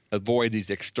 avoid these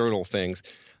external things.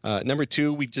 Number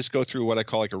two, we just go through what I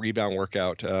call like a rebound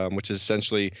workout, which is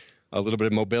essentially a little bit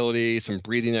of mobility, some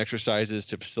breathing exercises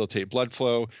to facilitate blood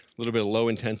flow, a little bit of low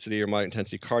intensity or moderate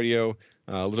intensity cardio,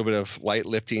 a little bit of light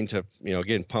lifting to,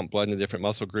 again, pump blood into different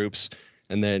muscle groups,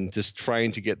 and then just trying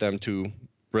to get them to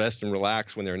rest and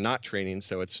relax when they're not training.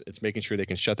 So it's making sure they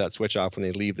can shut that switch off when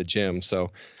they leave the gym.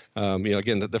 So,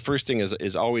 again, the first thing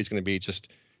is always going to be just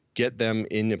get them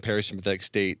in a parasympathetic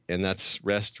state, and that's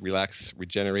rest, relax,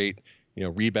 regenerate,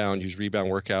 rebound, use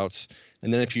rebound workouts.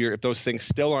 And then if those things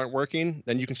still aren't working,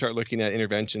 then you can start looking at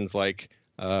interventions like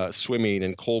swimming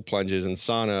and cold plunges and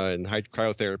sauna and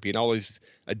cryotherapy and all these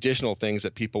additional things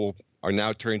that people are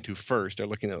now turning to first. They're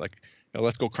looking at like,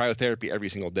 let's go cryotherapy every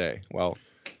single day. Well,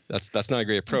 that's not a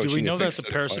great approach. Do we know that's a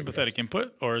parasympathetic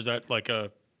input, or is that like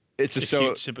it's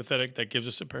acute sympathetic that gives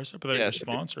us a parasympathetic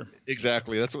response? Or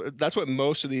exactly, that's what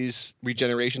most of these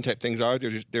regeneration type things are.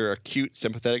 They're acute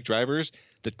sympathetic drivers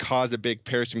that cause a big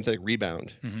parasympathetic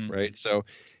rebound, right? So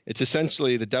it's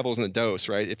essentially the devil's in the dose,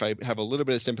 right? If I have a little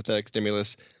bit of sympathetic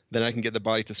stimulus, then I can get the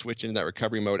body to switch into that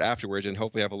recovery mode afterwards and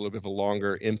hopefully have a little bit of a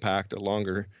longer impact, a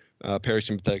longer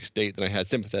parasympathetic state than I had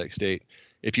sympathetic state.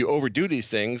 If you overdo these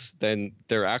things, then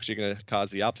they're actually going to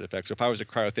cause the opposite effect. So if I was to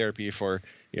cryotherapy for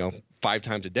 5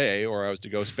 times a day, or I was to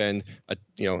go spend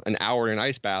an hour in an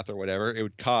ice bath or whatever, it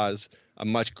would cause a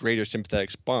much greater sympathetic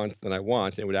response than I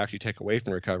want. And it would actually take away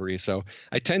from recovery. So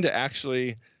I tend to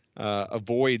actually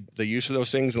avoid the use of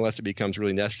those things unless it becomes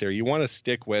really necessary. You want to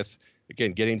stick with,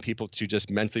 again, getting people to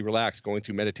just mentally relax, going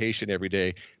through meditation every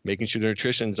day, making sure their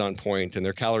nutrition's on point and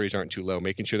their calories aren't too low,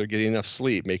 making sure they're getting enough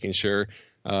sleep, making sure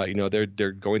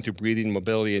they're going through breathing,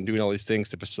 mobility, and doing all these things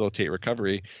to facilitate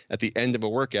recovery at the end of a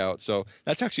workout. So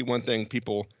that's actually one thing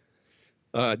people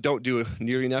don't do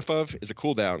nearly enough of is a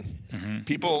cool down.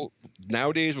 People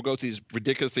nowadays will go through these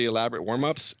ridiculously elaborate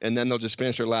warm-ups and then they'll just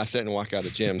finish their last set and walk out of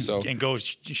the gym. So and go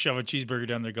shove a cheeseburger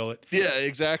down their gullet. Yeah,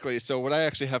 exactly. So what I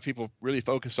actually have people really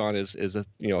focus on is a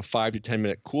 5 to 10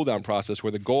 minute cool down process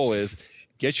where the goal is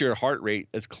get your heart rate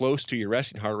as close to your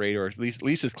resting heart rate, or at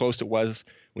least as close to it was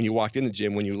when you walked in the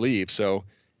gym when you leave. So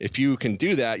if you can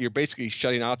do that, you're basically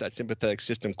shutting off that sympathetic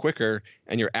system quicker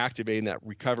and you're activating that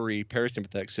recovery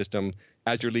parasympathetic system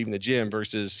as you're leaving the gym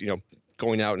versus,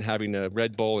 going out and having a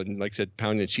Red Bull and, like I said,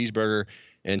 pounding a cheeseburger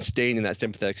and staying in that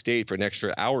sympathetic state for an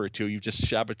extra hour or two. You've just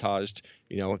sabotaged,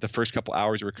 the first couple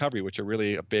hours of recovery, which are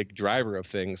really a big driver of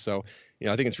things. So,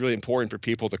 I think it's really important for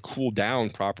people to cool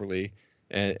down properly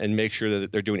and make sure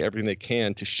that they're doing everything they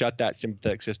can to shut that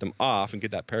sympathetic system off and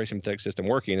get that parasympathetic system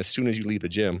working as soon as you leave the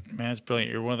gym. Man, that's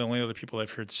brilliant. You're one of the only other people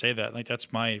I've heard say that. Like,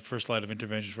 that's my first line of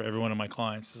intervention for every one of my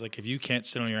clients. Is like, if you can't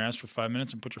sit on your ass for 5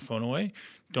 minutes and put your phone away,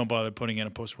 don't bother putting in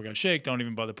a post-workout shake. Don't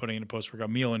even bother putting in a post-workout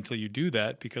meal until you do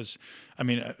that. Because, I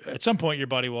mean, at some point, your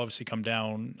body will obviously come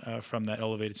down from that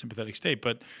elevated sympathetic state.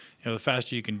 But, the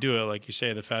faster you can do it, like you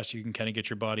say, the faster you can kind of get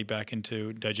your body back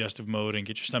into digestive mode and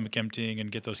get your stomach emptying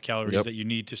and get those calories that you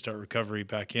need to start recovery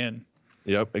back in.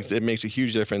 Yep, it makes a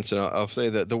huge difference. And I'll say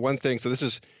that the one thing, so this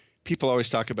is, people always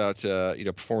talk about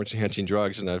performance enhancing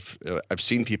drugs, and I've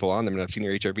seen people on them, and I've seen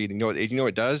their HRV. And what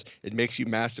it does? It makes you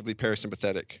massively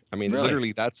parasympathetic. I mean, really?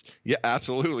 Literally,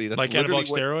 absolutely. That's like anabolic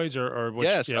steroids or what?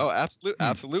 Yes. Yeah. Oh, absolutely,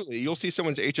 absolutely. You'll see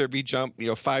someone's HRV jump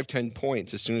 5-10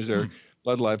 points as soon as their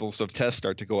blood levels of tests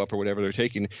start to go up or whatever they're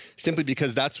taking, simply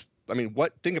because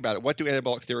think about it. What do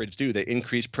anabolic steroids do? They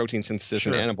increase protein synthesis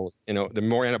and anabolic. The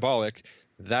more anabolic,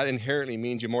 that inherently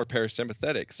means you're more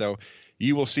parasympathetic. So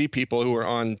you will see people who are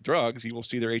on drugs, you will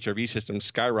see their HRV system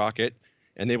skyrocket,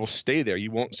 and they will stay there.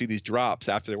 You won't see these drops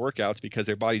after their workouts because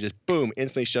their body just, boom,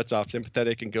 instantly shuts off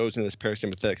sympathetic and goes into this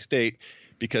parasympathetic state,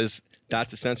 because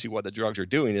that's essentially what the drugs are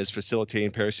doing, is facilitating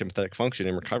parasympathetic function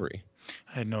and recovery.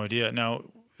 I had no idea. Now,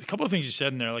 a couple of things you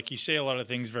said in there, like you say a lot of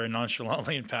things very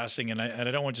nonchalantly in passing, and I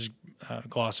don't want to just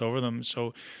gloss over them.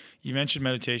 So you mentioned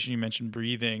meditation, you mentioned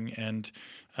breathing, and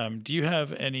do you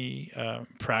have any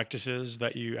practices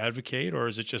that you advocate, or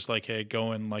is it just like, hey,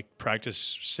 go and like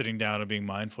practice sitting down and being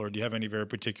mindful, or do you have any very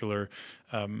particular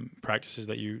practices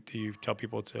that you tell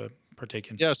people to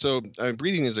partake in? Yeah, so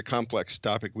breathing is a complex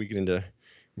topic. We get into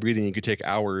breathing, you could take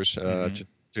hours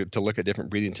to look at different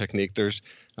breathing technique.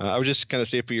 I would just kind of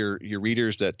say for your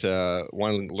readers that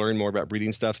want to learn more about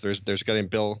breathing stuff, there's a guy named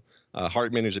Bill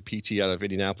Hartman, who's a PT out of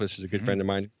Indianapolis, who's a good friend of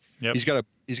mine. Yep.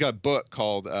 He's got a book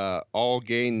called All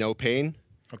Gain, No Pain.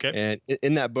 Okay. And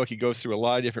in that book, he goes through a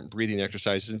lot of different breathing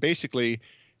exercises. And basically,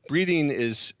 breathing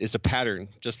is a pattern,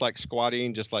 just like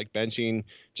squatting, just like benching,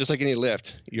 just like any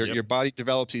lift. Your body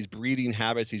develops these breathing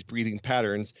habits, these breathing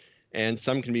patterns. And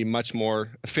some can be much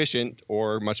more efficient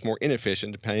or much more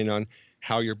inefficient, depending on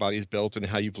how your body is built and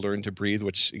how you've learned to breathe,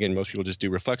 which, again, most people just do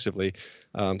reflexively.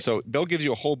 So Bill gives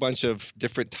you a whole bunch of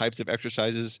different types of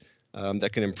exercises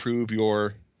that can improve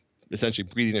your, essentially,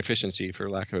 breathing efficiency, for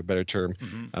lack of a better term,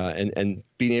 and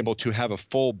being able to have a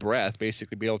full breath,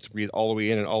 basically be able to breathe all the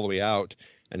way in and all the way out,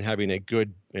 and having a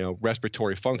good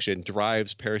respiratory function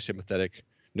drives parasympathetic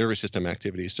nervous system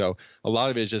activity. So a lot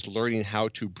of it is just learning how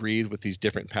to breathe with these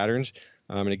different patterns.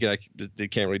 And again, they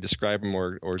can't really describe them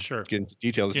or get into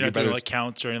details. You're not doing like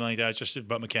counts or anything like that. It's just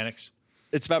about mechanics.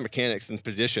 It's about mechanics and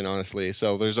position, honestly.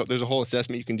 So there's a whole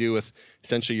assessment you can do with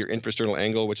essentially your infrasternal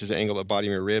angle, which is the angle at the bottom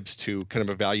of your ribs, to kind of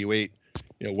evaluate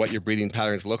what your breathing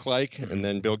patterns look like. And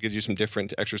then Bill gives you some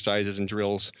different exercises and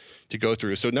drills to go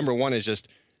through. So number one is just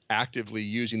actively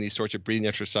using these sorts of breathing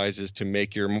exercises to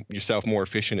make yourself more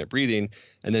efficient at breathing.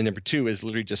 And then number two is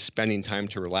literally just spending time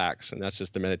to relax. And that's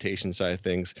just the meditation side of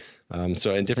things.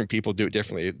 And different people do it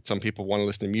differently. Some people want to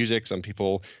listen to music. Some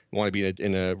people want to be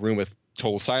in a room with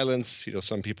total silence.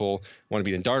 Some people want to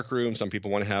be in a dark room. Some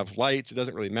people want to have lights. It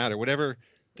doesn't really matter. Whatever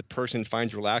the person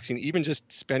finds relaxing, even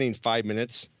just spending 5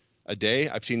 minutes a day,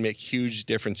 I've seen make huge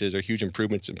differences or huge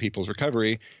improvements in people's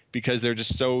recovery, because they're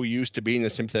just so used to being in a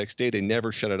sympathetic state, they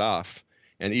never shut it off.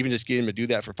 And even just getting them to do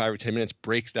that for 5 or 10 minutes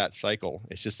breaks that cycle.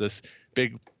 It's just this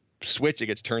big switch that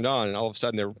gets turned on, and all of a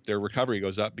sudden their recovery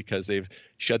goes up because they've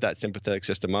shut that sympathetic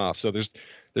system off. So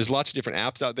there's lots of different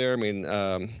apps out there. I mean,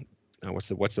 what's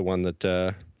the one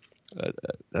that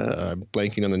I'm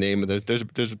blanking on the name. There's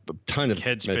a ton of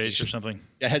Headspace meditation. Or something.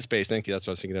 Yeah, Headspace. Thank you. That's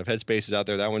what I was thinking of. Headspace is out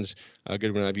there. That one's a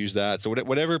good one. I've used that. So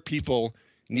whatever people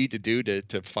need to do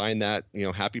to find that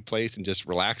happy place and just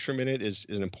relax for a minute is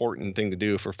an important thing to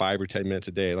do for 5 or 10 minutes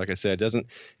a day. Like I said,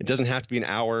 it doesn't have to be an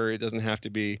hour. It doesn't have to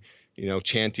be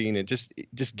chanting. And just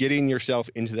getting yourself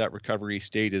into that recovery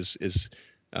state is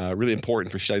really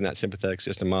important for shutting that sympathetic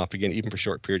system off, again, even for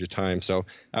short periods of time. So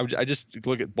I just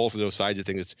look at both of those sides of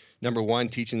things. It's number one,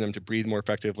 teaching them to breathe more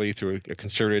effectively through a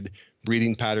concerted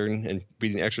breathing pattern and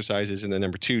breathing exercises. And then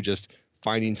number two, just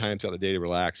finding time throughout the day to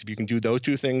relax. If you can do those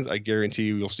two things, I guarantee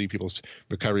you'll see people's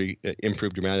recovery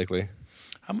improve dramatically.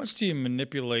 How much do you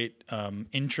manipulate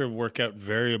intra-workout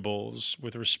variables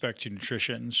with respect to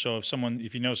nutrition? So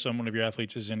if you know someone of your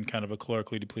athletes is in kind of a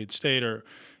calorically depleted state, or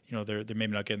they're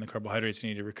maybe not getting the carbohydrates they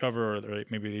need to recover, or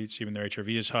maybe even their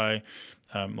HRV is high,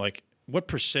 what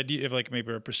percent do you have, like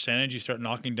maybe a percentage you start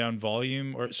knocking down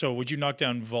volume? Or so would you knock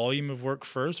down volume of work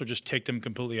first, or just take them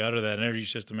completely out of that energy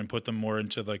system and put them more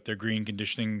into like their green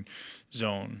conditioning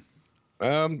zone?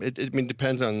 I mean,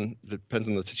 depends on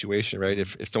the situation, right?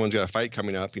 If someone's got a fight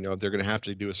coming up, they're going to have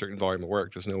to do a certain volume of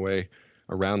work. There's no way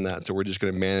around that. So we're just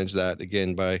going to manage that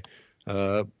again by,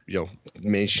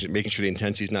 making sure the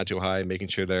intensity is not too high, making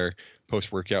sure their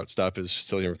post-workout stuff is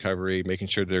still in recovery, making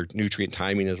sure their nutrient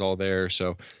timing is all there.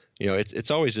 So, it's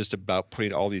always just about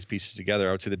putting all these pieces together.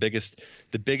 I would say the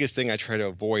biggest thing I try to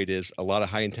avoid is a lot of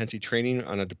high intensity training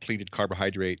on a depleted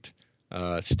carbohydrate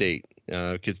state.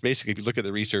 Because basically, if you look at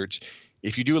the research,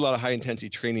 if you do a lot of high intensity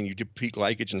training, you deplete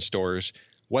glycogen stores.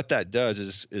 What that does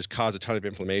is cause a ton of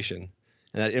inflammation.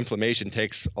 And that inflammation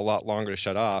takes a lot longer to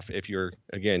shut off if you're,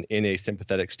 again, in a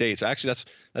sympathetic state. So actually,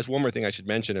 that's one more thing I should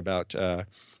mention about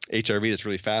HRV that's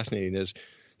really fascinating is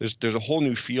there's a whole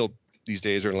new field these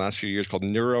days or in the last few years called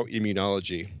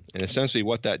neuroimmunology. And essentially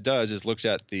what that does is looks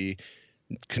at the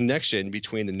connection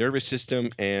between the nervous system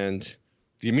and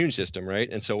the immune system, right?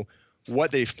 And so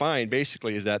what they find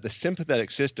basically is that the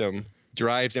sympathetic system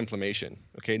drives inflammation.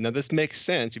 Okay, now this makes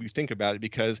sense if you think about it,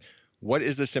 because what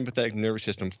is the sympathetic nervous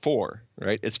system for,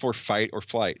 right? It's for fight or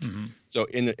flight. Mm-hmm. So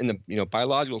in the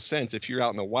biological sense, if you're out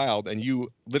in the wild and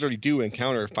you literally do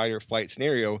encounter a fight or flight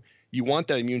scenario, you want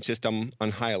that immune system on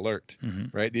high alert,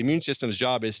 Mm-hmm. right? The immune system's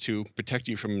job is to protect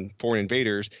you from foreign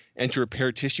invaders and to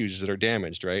repair tissues that are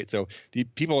damaged, right? So the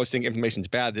people always think inflammation is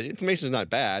bad. The inflammation is not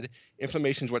bad.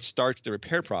 Inflammation is what starts the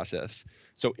repair process.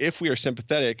 So if we are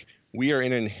sympathetic, we are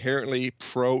in an inherently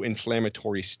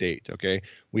pro-inflammatory state, okay?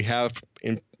 We have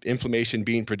inflammation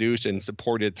being produced and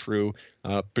supported through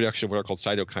production of what are called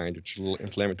cytokines, which are little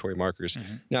inflammatory markers.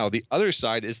 Mm-hmm. Now, the other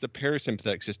side is the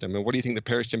parasympathetic system. And what do you think the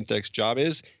parasympathetic's job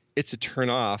is? It's to turn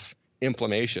off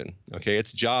inflammation, okay?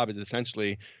 Its job is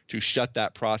essentially to shut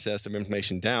that process of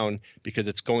inflammation down because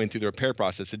it's going through the repair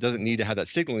process. It doesn't need to have that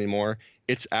signal anymore.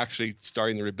 It's actually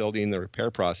starting the rebuilding, the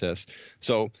repair process.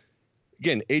 So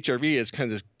again, HRV is kind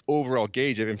of this overall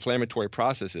gauge of inflammatory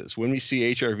processes. When we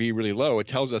see HRV really low, it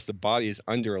tells us the body is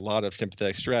under a lot of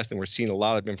sympathetic stress and we're seeing a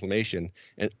lot of inflammation.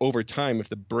 And over time, if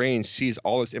the brain sees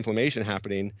all this inflammation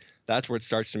happening, that's where it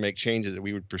starts to make changes that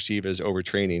we would perceive as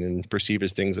overtraining and perceive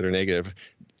as things that are negative.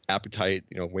 Appetite,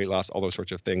 weight loss, all those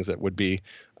sorts of things that would be,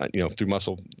 through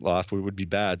muscle loss would be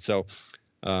bad. So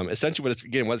essentially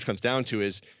what this comes down to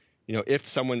is, if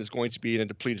someone is going to be in a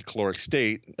depleted caloric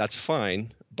state, that's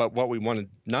fine. But what we want to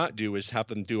not do is have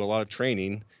them do a lot of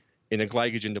training in a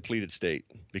glycogen depleted state,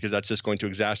 because that's just going to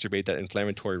exacerbate that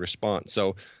inflammatory response.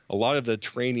 So a lot of the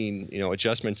training,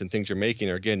 adjustments and things you're making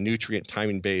are, again, nutrient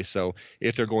timing based. So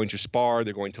if they're going to spar,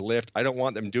 they're going to lift, I don't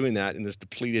want them doing that in this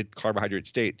depleted carbohydrate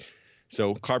state.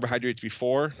 So carbohydrates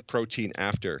before, protein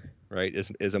after, right,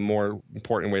 is a more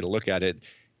important way to look at it.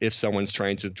 If someone's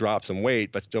trying to drop some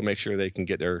weight, but still make sure they can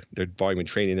get their volume and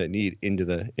training that need into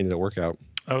the workout.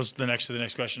 That was the next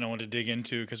question I wanted to dig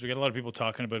into, because we got a lot of people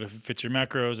talking about if it fits your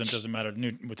macros and it doesn't matter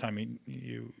what time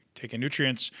you take in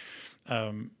nutrients.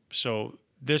 So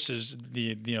this is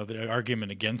the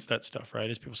argument against that stuff, right?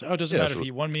 Is people say, oh, it doesn't matter if you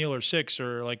eat one meal or six,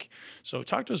 or like. So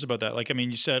talk to us about that. Like, I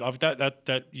mean, you said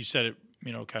that you said it.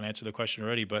 Kind of answered the question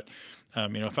already, but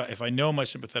if I know my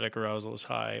sympathetic arousal is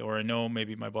high, or I know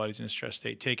maybe my body's in a stress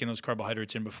state, taking those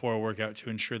carbohydrates in before a workout to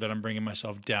ensure that I'm bringing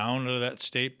myself down out of that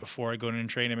state before I go in and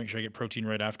train, and make sure I get protein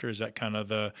right after. Is that kind of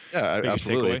the biggest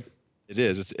absolutely. takeaway? It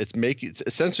is. It's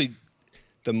essentially,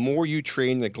 the more you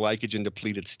train the glycogen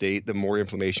depleted state, the more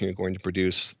inflammation you're going to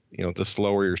produce. The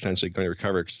slower you're essentially going to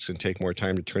recover, because it's going to take more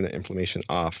time to turn that inflammation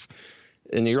off,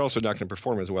 and you're also not going to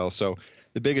perform as well. So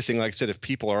the biggest thing, like I said, if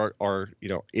people are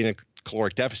in a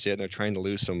caloric deficit and they're trying to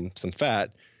lose some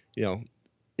fat,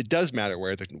 it does matter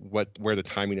where the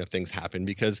timing of things happen,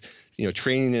 because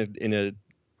training in a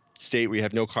state where you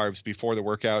have no carbs before the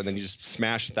workout and then you just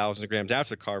smash thousands of grams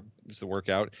after the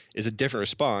workout is a different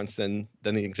response than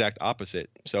the exact opposite.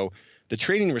 So the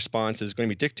training response is going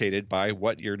to be dictated by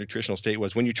what your nutritional state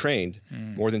was when you trained,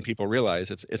 more than people realize.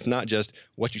 It's not just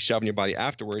what you shove in your body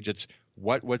afterwards. It's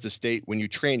what was the state when you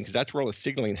trained, because that's where all the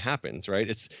signaling happens, right?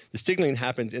 The signaling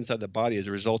happens inside the body as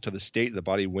a result of the state of the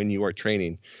body when you are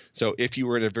training. So if you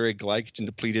were in a very glycogen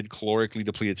depleted, calorically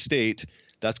depleted state,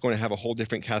 that's going to have a whole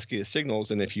different cascade of signals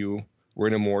than if you were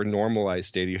in a more normalized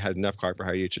state, you had enough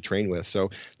carbohydrates to train with.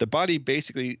 So the body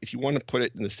basically, if you want to put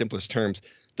it in the simplest terms,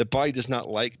 the body does not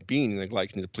like being in a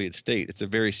glycogen depleted state. It's a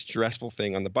very stressful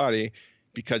thing on the body,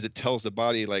 because it tells the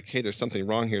body, like, hey, there's something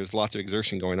wrong here. There's lots of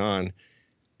exertion going on.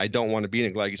 I don't want to be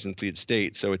in a glycogen depleted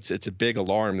state. So it's a big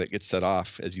alarm that gets set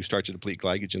off as you start to deplete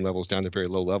glycogen levels down to very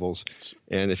low levels.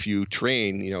 And if you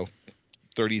train,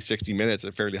 30, 60 minutes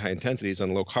at fairly high intensities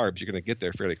on low carbs, you're going to get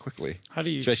there fairly quickly. How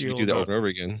do you especially feel if you do that over and over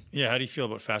again? Yeah, how do you feel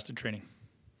about fasted training?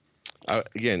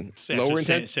 Again,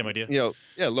 Same, same idea.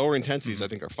 Lower intensities I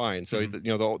think are fine. So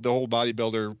the whole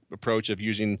bodybuilder approach of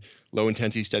using low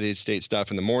intensity steady state stuff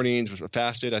in the mornings with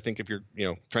fasted. I think if you're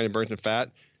trying to burn some fat,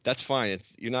 that's fine.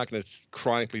 You're not going to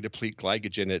chronically deplete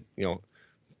glycogen at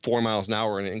 4 miles an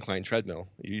hour in an incline treadmill.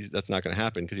 That's not going to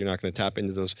happen because you're not going to tap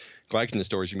into those glycogen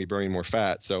stores. You're going to be burning more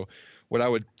fat. So what I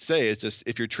would say is just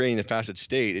if you're training in a fasted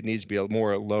state, it needs to be a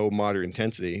more low, moderate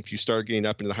intensity. If you start getting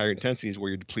up into the higher intensities where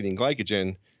you're depleting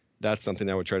glycogen, that's something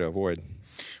I would try to avoid.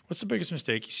 What's the biggest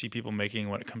mistake you see people making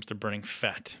when it comes to burning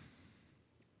fat?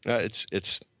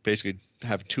 It's basically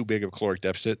have too big of a caloric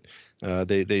deficit.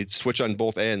 They switch on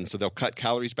both ends, so they'll cut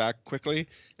calories back quickly,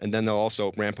 and then they'll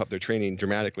also ramp up their training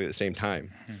dramatically at the same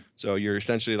time. So you're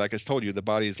essentially, like I told you, the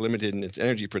body is limited in its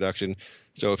energy production.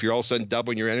 So if you're all of a sudden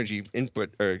doubling your energy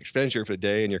input or expenditure for the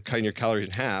day and you're cutting your calories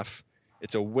in half,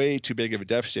 it's a way too big of a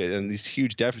deficit. And these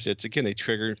huge deficits, again, they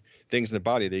trigger things in the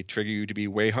body. They trigger you to be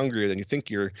way hungrier than you think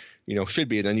should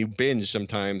be. And then you binge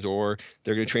sometimes, or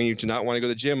they're going to train you to not want to go to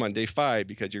the gym on day 5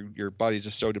 because your body's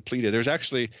just so depleted. There's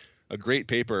actually a great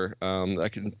paper I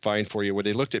can find for you where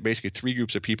they looked at basically 3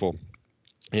 groups of people.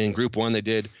 In group 1, they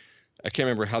did, I can't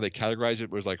remember how they categorized it.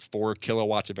 It was like 4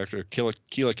 kilowatts of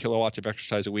kilowatts of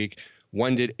exercise a week.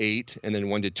 One did 8, and then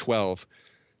one did 12.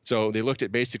 So they looked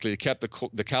at basically kept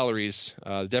the calories,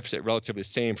 the deficit relatively the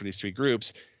same for these 3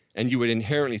 groups. And you would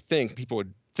inherently think, people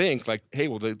would think like, hey,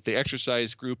 well, the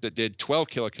exercise group that did 12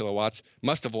 kilowatts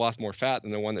must have lost more fat than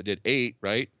the one that did 8,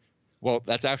 right? Well,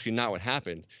 that's actually not what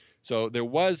happened. So there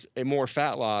was a more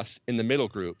fat loss in the middle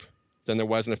group than there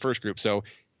was in the first group. So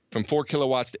from 4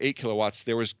 kilowatts to 8 kilowatts,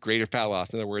 there was greater fat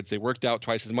loss. In other words, they worked out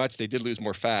twice as much. They did lose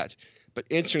more fat. But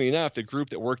interestingly enough, the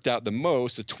group that worked out the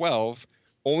most, the 12,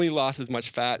 only lost as much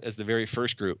fat as the very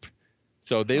first group.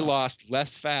 So they lost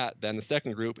less fat than the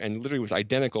second group and literally was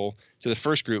identical to the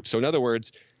first group. So in other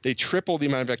words, they tripled the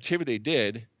amount of activity they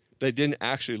did, but they didn't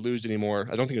actually lose any more.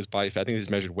 I don't think it was body fat. I think they just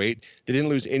measured weight. They didn't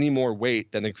lose any more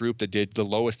weight than the group that did the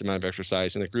lowest amount of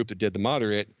exercise, and the group that did the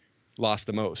moderate lost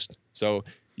the most. So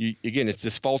again, it's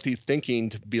this faulty thinking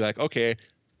to be like, okay,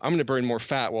 I'm going to burn more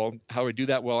fat. Well, how do I do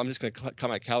that? Well, I'm just going to cut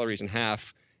my calories in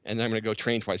half, and then I'm going to go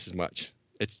train twice as much.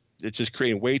 It's just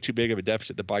creating way too big of a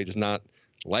deficit. The body does not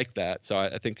like that. So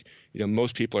I think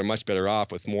most people are much better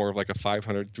off with more of like a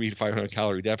 300 to 500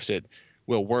 calorie deficit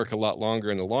will work a lot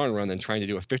longer in the long run than trying to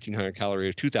do a 1,500 calorie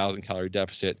or 2,000 calorie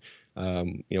deficit,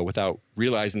 without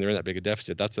realizing they're in that big a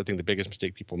deficit. That's, I think, the biggest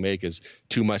mistake people make is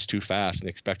too much too fast and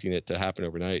expecting it to happen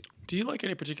overnight. Do you like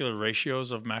any particular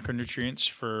ratios of macronutrients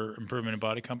for improvement in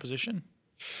body composition?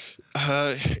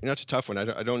 That's a tough one.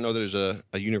 I don't know that there's a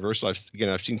universal.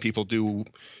 I've seen people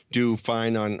do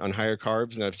fine on higher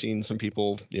carbs, and I've seen some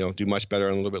people do much better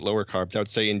on a little bit lower carbs. I would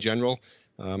say in general,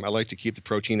 I like to keep the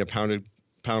protein a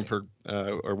pound per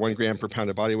or 1 gram per pound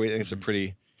of body weight. I think it's a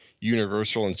pretty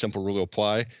universal and simple rule to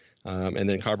apply. And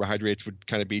then carbohydrates would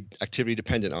kind of be activity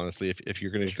dependent, honestly. If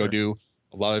you're going to go do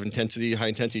a lot of high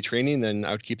intensity training, then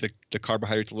I would keep the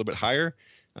carbohydrates a little bit higher.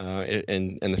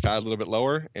 And the fat a little bit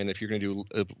lower. And if you're going to do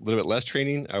a little bit less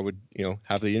training, I would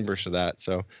have the inverse of that.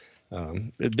 So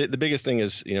the biggest thing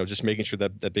is just making sure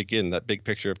that that big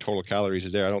picture of total calories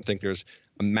is there. I don't think there's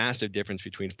a massive difference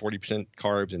between 40%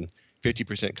 carbs and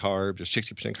 50% carbs or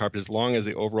 60% carbs, as long as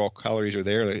the overall calories are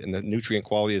there and the nutrient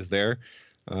quality is there.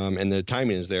 And the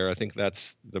timing is there. I think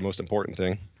that's the most important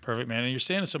thing. Perfect, man. And you're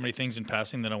saying so many things in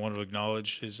passing that I want to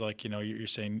acknowledge is like, you're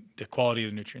saying the quality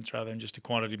of the nutrients rather than just the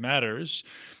quantity matters.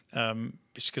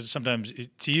 Because sometimes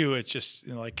to you, it's just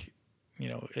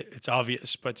it's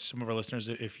obvious, but some of our listeners,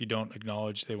 if you don't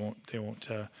acknowledge, they won't,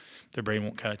 their brain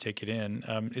won't kind of take it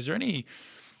in. Is there any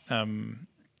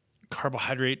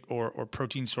carbohydrate or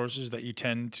protein sources that you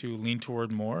tend to lean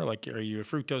toward more? Like, are you a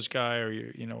fructose guy? Or are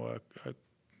you, a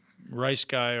rice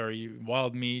guy? Or are you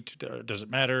wild meat? Does it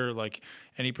matter? Like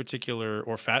any particular,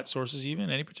 or fat sources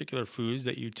even, any particular foods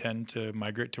that you tend to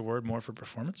migrate toward more for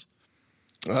performance?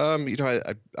 I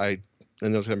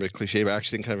know it's kind of a cliche, but I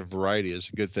actually think kind of a variety is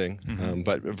a good thing. Mm-hmm.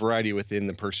 But a variety within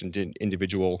the person's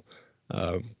individual,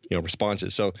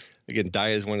 responses. So again,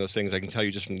 diet is one of those things I can tell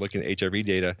you just from looking at HRV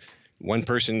data. One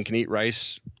person can eat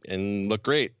rice and look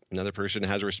great. Another person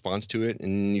has a response to it,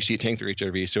 and you see it tank their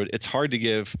HRV. So it's hard to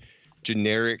give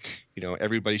generic,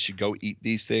 everybody should go eat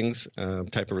these things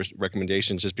type of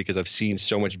recommendations, just because I've seen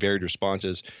so much varied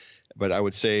responses. But I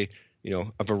would say,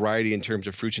 a variety in terms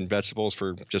of fruits and vegetables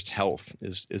for just health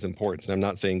is important. And I'm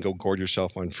not saying go gorge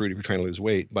yourself on fruit if you're trying to lose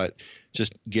weight, but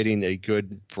just getting a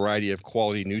good variety of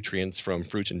quality nutrients from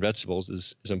fruits and vegetables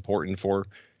is important for,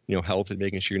 health and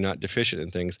making sure you're not deficient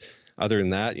in things. other than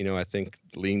that, I think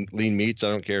lean meats, I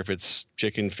don't care if it's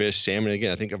chicken, fish, salmon.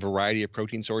 Again, I think a variety of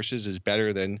protein sources is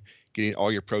better than getting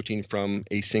all your protein from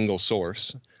a single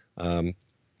source. And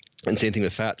same thing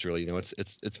with fats, really.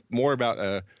 It's more about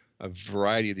a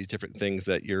variety of these different things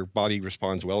that your body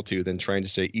responds well to than trying to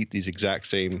say eat these exact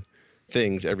same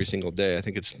things every single day. I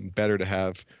think it's better to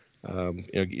have,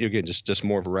 again, just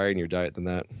more variety in your diet than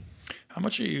that. How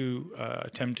much are you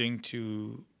attempting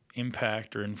to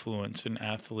impact or influence an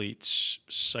athlete's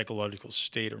psychological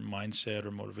state or mindset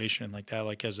or motivation like that?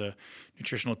 Like as a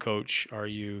nutritional coach, are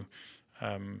you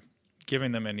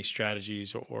giving them any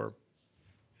strategies or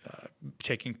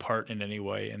taking part in any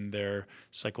way in their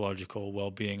psychological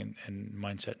well-being and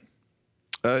mindset?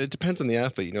 It depends on the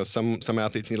athlete. Some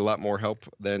athletes need a lot more help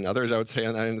than others, I would say,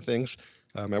 on that end of things.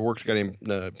 I worked with a guy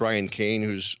named Brian Kane,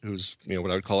 who's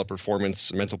what I would call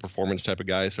a mental performance type of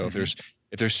guy. So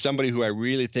if there's somebody who I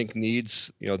really think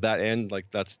needs that end, like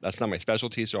that's not my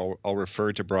specialty, so I'll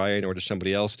refer to Brian or to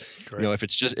somebody else. Correct. If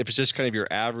it's just kind of your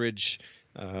average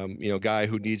guy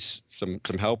who needs some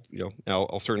help,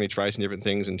 I'll certainly try some different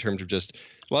things in terms of just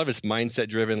a lot of it's mindset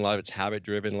driven, a lot of it's habit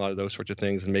driven, a lot of those sorts of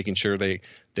things, and making sure they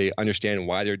understand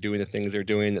why they're doing the things they're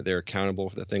doing, that they're accountable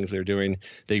for the things they're doing.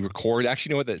 They record.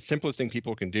 Actually, the simplest thing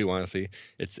people can do, honestly,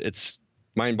 it's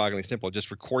mind-bogglingly simple.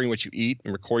 Just recording what you eat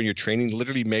and recording your training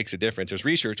literally makes a difference. There's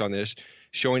research on this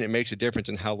showing it makes a difference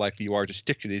in how likely you are to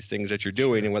stick to these things that you're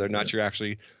doing and whether or not you're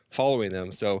actually following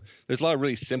them. So there's a lot of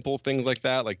really simple things like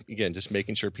that. Like, again, just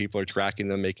making sure people are tracking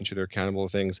them, making sure they're accountable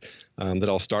to things that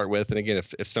I'll start with. And again,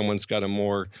 if someone's got a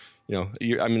more, I'm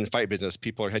in the fight business,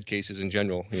 people are head cases in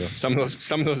general. Some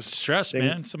of those stress, things,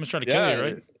 man. Someone's trying to kill you,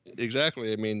 right?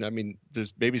 Exactly. I mean,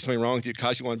 there's maybe something wrong with you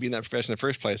because you want to be in that profession in the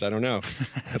first place. I don't know.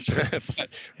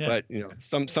 But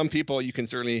some people you can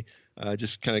certainly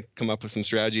just kind of come up with some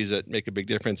strategies that make a big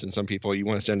difference. And some people you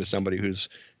want to send to somebody who's,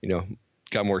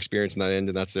 got more experience in that end,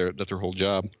 and that's their whole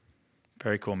job.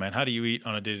 Very cool, man. How do you eat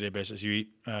on a day-to-day basis? You eat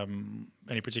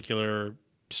any particular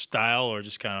style or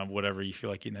just kind of whatever you feel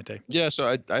like eating that day? Yeah. So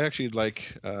I actually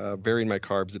like varying my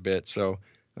carbs a bit. So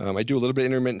I do a little bit of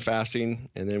intermittent fasting,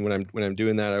 and then when I'm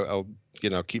doing that,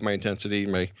 I'll keep my intensity,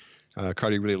 my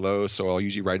cardio really low. So I'll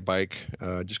usually ride bike,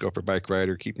 just go for a bike ride,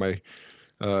 or keep my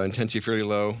intensity fairly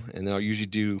low, and then I'll usually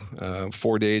do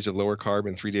 4 days of lower carb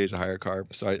and 3 days of higher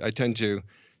carb. So I tend to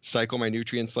cycle my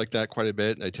nutrients like that quite a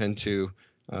bit. I tend to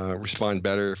respond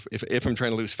better if I'm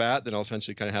trying to lose fat. Then I'll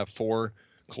essentially kind of have 4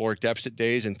 caloric deficit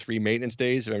days and 3 maintenance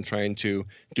days. If I'm trying to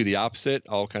do the opposite,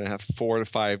 I'll kind of have 4 to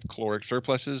 5 caloric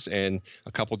surpluses and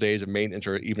a couple days of maintenance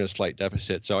or even a slight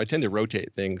deficit. So I tend to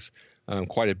rotate things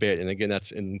quite a bit. And again,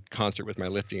 that's in concert with my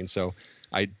lifting. So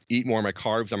I eat more of my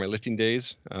carbs on my lifting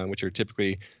days, which are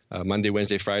typically Monday,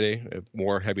 Wednesday, Friday,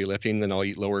 more heavy lifting. Then I'll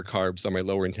eat lower carbs on my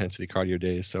lower intensity cardio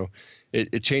days. So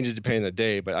it changes depending on the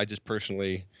day, but I just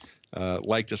personally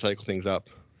like to cycle things up.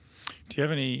 Do you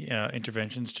have any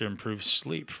interventions to improve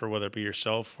sleep for whether it be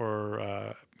yourself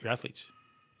or your athletes?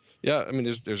 Yeah, I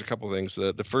mean, there's a couple of things.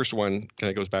 The first one kind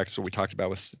of goes back to what we talked about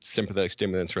with sympathetic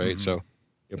stimulants, right? Mm-hmm. So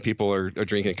people are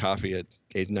drinking coffee at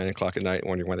 8, 9 o'clock at night,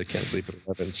 wondering why they can't sleep at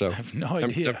 11. So I have no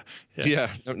idea.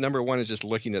 Number one is just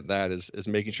looking at that is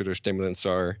making sure their stimulants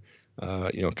are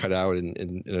cut out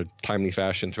in a timely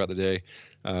fashion throughout the day.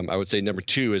 I would say number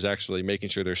 2 is actually making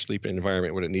sure their sleeping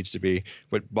environment what it needs to be.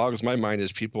 What boggles my mind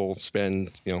is people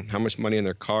spend how much money on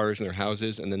their cars and their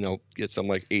houses, and then they'll get some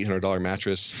like $800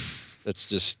 mattress that's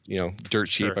just dirt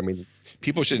cheap. I mean,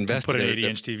 people should invest. Put an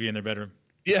 80-inch TV in their bedroom.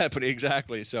 Yeah,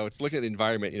 exactly. So it's looking at the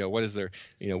environment. What is their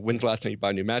when's the last time you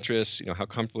bought a new mattress? How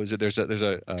comfortable is it? There's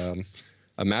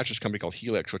a mattress company called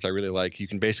Helix, which I really like. You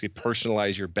can basically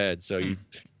personalize your bed. So you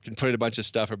can put in a bunch of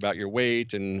stuff about your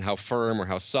weight and how firm or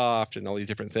how soft and all these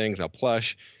different things, how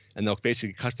plush, and they'll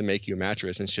basically custom make you a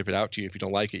mattress and ship it out to you. If you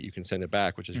don't like it, you can send it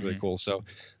back, which is really cool. So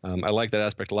I like that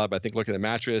aspect a lot. But I think looking at the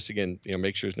mattress, again,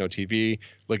 make sure there's no TV,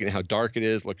 looking at how dark it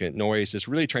is, looking at noise, just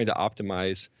really trying to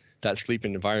optimize that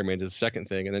sleeping environment is the second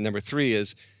thing. And then number 3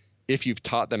 is if you've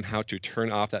taught them how to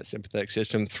turn off that sympathetic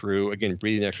system through, again,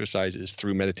 breathing exercises,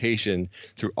 through meditation,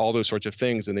 through all those sorts of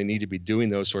things, and they need to be doing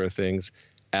those sort of things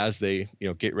as they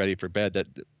get ready for bed. That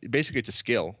basically it's a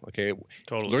skill. Okay,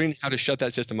 totally. Learning how to shut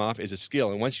that system off is a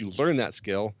skill, and once you learn that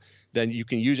skill, then you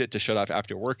can use it to shut off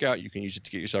after a workout. You can use it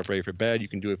to get yourself ready for bed. You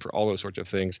can do it for all those sorts of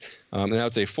things. And I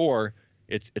would say 4.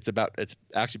 It's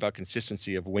actually about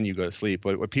consistency of when you go to sleep.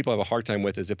 What people have a hard time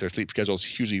with is if their sleep schedule is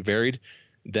hugely varied,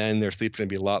 then their sleep's going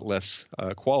to be a lot less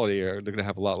quality, or they're going to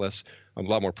have a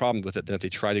lot more problems with it than if they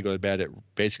try to go to bed at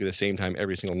basically the same time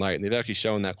every single night. And they've actually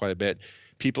shown that quite a bit.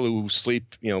 People who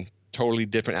sleep, totally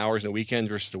different hours in the weekend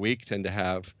versus the week tend to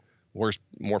have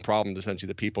more problems essentially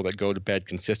the people that go to bed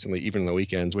consistently, even on the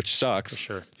weekends, which For sucks.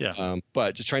 sure. Yeah.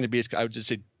 But just trying to be, I would just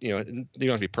say, you don't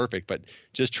have to be perfect, but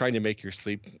just trying to make your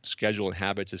sleep schedule and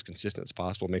habits as consistent as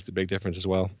possible makes a big difference as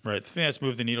well. Right. The thing that's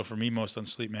moved the needle for me most on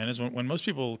sleep, man, is when most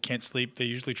people can't sleep, they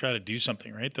usually try to do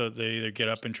something, right? They either get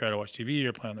up and try to watch TV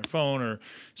or play on their phone or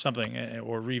something,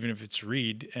 or even if it's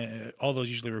read. All those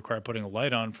usually require putting a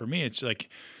light on. For me, it's like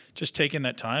just taking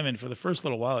that time. And for the first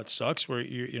little while, it sucks where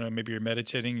maybe you're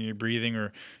meditating, you're breathing,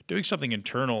 or doing something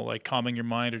internal like calming your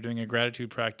mind or doing a gratitude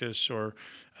practice or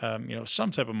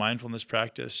some type of mindfulness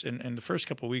practice. And the first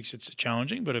couple of weeks, it's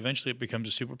challenging, but eventually it becomes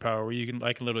a superpower where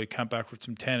I can literally count backwards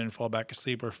from 10 and fall back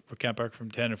asleep, or count back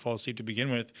from 10 and fall asleep to begin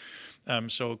with.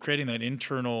 So creating that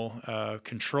internal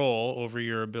control over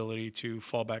your ability to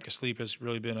fall back asleep has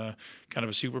really been a kind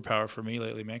of a superpower for me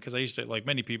lately, man. Because I used to, like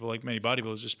many people, like many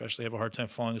bodybuilders especially, have a hard time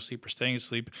falling asleep or staying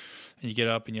asleep. And you get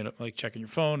up and you like checking your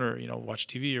phone or watch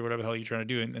TV or whatever the hell you're trying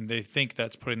to do, and they think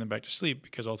that's putting them back to sleep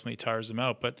because ultimately it tires them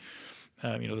out. But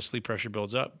the sleep pressure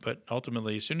builds up. But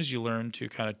ultimately, as soon as you learn to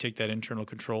kind of take that internal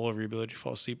control over your ability to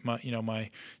fall asleep, my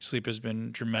sleep has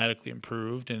been dramatically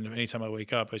improved. And anytime I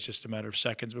wake up, it's just a matter of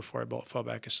seconds before I fall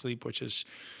back asleep, which has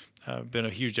been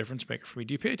a huge difference maker for me.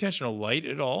 Do you pay attention to light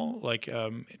at all? Like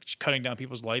cutting down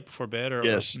people's light before bed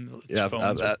Yes. Yeah.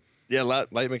 phones?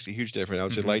 Light makes a huge difference. I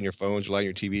would say Mhm. lighting your phones, lighting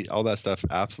your TV, all that stuff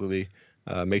absolutely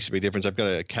makes a big difference. I've got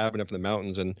a cabin up in the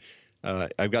mountains, and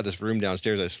I've got this room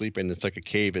downstairs I sleep in. It's like a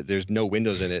cave. There's no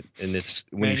windows in it, and it's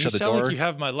when Man, you you shut the sound door. like you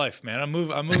have my life, man. I'm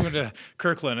moving to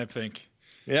Kirkland, I think.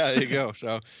 Yeah, there you go.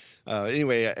 So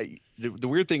anyway, the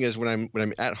weird thing is when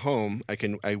I'm at home,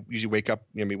 I usually wake up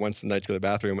maybe once a night to go to the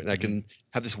bathroom, and I Mm-hmm. can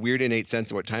have this weird innate sense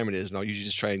of what time it is, and I'll usually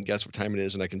just try and guess what time it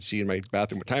is, and I can see in my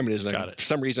bathroom what time it is, and Got it. for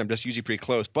some reason I'm just usually pretty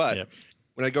close. But Yep.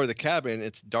 when I go to the cabin,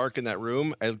 it's dark in that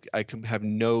room. I can have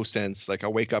no sense. Like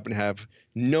I'll wake up and have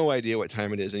no idea what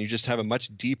time it is, and you just have a much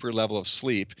deeper level of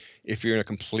sleep if you're in a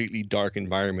completely dark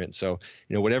environment. So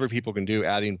whatever people can do,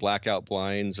 adding blackout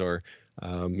blinds or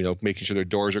making sure their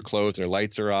doors are closed and their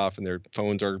lights are off and their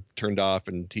phones are turned off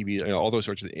and TV, all those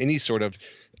sorts of any sort of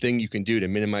thing you can do to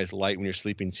minimize light when you're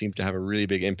sleeping seems to have a really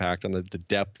big impact on the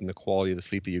depth and the quality of the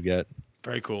sleep that you get.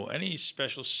 Very cool. Any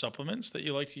special supplements that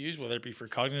you like to use, whether it be for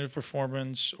cognitive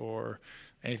performance or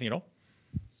anything at all?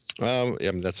 Yeah,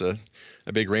 I mean, that's a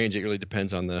big range. It really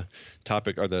depends on the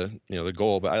topic or the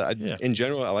goal. But Yeah. in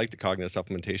general, I like the cognitive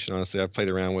supplementation. Honestly, I've played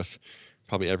around with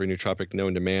probably every nootropic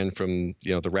known to man, from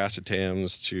the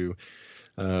racetams to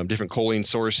different choline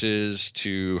sources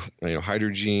to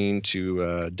hydrogen to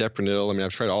deprenyl. I mean,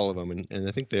 I've tried all of them, and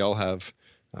I think they all have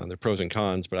their pros and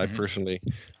cons. But I personally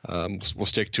will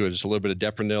stick to it. Just a little bit of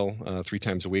deprenyl 3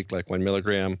 times a week, like 1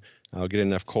 milligram. I'll get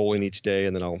enough choline each day,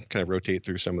 and then I'll kind of rotate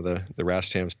through some of the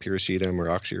racetams, pyricetam or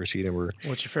oxyracetam. Or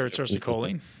What's your favorite source of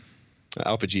choline?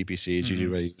 alpha GPC is usually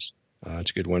what I use.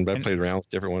 It's a good one, but I've played around with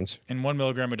different ones. And 1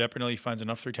 milligram of deprenyl you find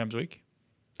enough 3 times a week?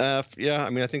 Yeah, I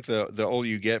mean, I think the older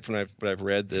you get, from what I've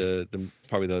read, the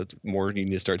probably the more you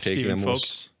need to start taking. Stephen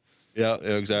Folks. Yeah,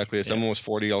 exactly. As I'm almost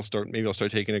 40, I'll start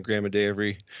taking a gram a day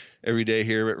every day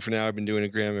here. But for now, I've been doing a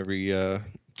gram every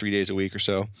 3 days a week or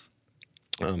so.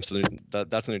 So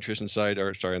that's the nutrition side,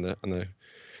 or sorry, on the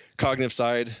cognitive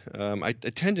side. I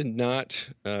tend to not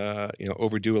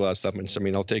overdo a lot of supplements. I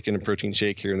mean, I'll take in a protein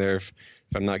shake here and there if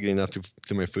I'm not getting enough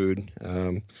to my food.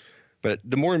 But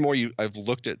the more and more I've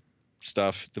looked at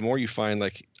stuff, the more you find,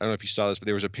 like, I don't know if you saw this, but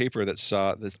there was a paper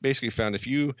that basically found if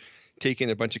you take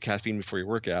in a bunch of caffeine before your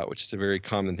workout, which is a very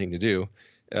common thing to do,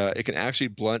 it can actually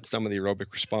blunt some of the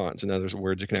aerobic response. In other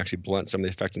words, it can actually blunt some of the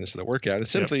effectiveness of the workout.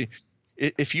 It's simply,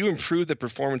 if you improve the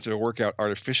performance of a workout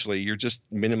artificially, you're just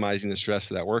minimizing the stress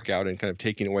of that workout and kind of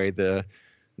taking away the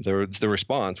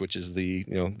response, which is the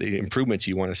improvements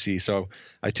you want to see. So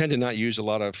I tend to not use a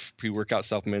lot of pre-workout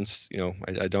supplements.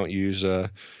 I don't use a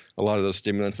lot of those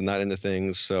stimulants and that end of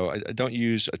things. So I don't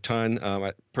use a ton.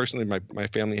 Personally, my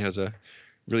family has a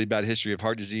really bad history of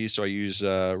heart disease, so I use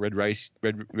red rice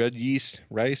yeast,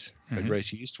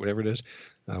 whatever it is,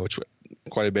 which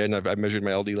quite a bit. And I've measured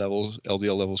my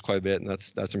LDL levels quite a bit, and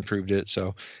that's improved it.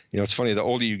 So it's funny, the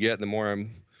older you get, the more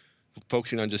I'm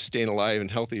focusing on just staying alive and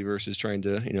healthy versus trying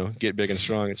to get big and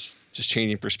strong. It's just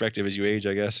changing perspective as you age,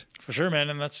 I guess. For sure, man.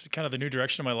 And that's kind of the new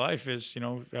direction of my life is,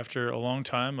 after a long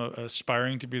time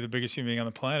aspiring to be the biggest human being on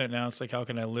the planet, now it's like, how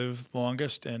can I live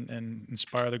longest and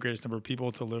inspire the greatest number of people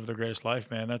to live their greatest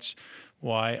life, man? That's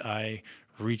why I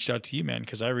reached out to you, man,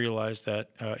 because I realized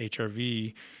that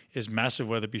HRV is massive,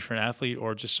 whether it be for an athlete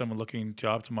or just someone looking to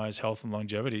optimize health and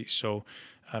longevity. So,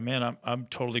 man, I'm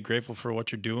totally grateful for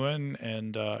what you're doing,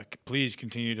 and please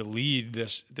continue to lead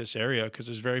this area, because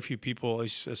there's very few people, at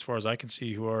least as far as I can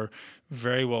see, who are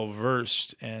very well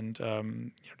versed and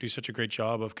do such a great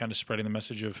job of kind of spreading the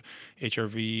message of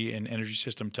HRV and energy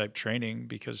system type training.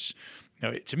 Because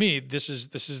to me, this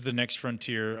is the next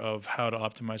frontier of how to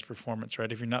optimize performance,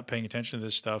 right? If you're not paying attention to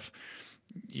this stuff,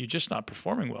 you're just not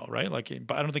performing well, right? Like,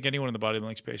 but I don't think anyone in the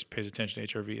bodybuilding space pays attention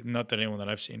to HRV. Not that anyone that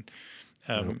I've seen.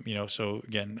 So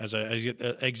again, as I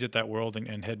exit that world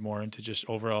and head more into just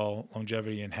overall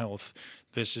longevity and health,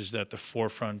 this is at the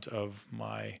forefront of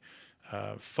my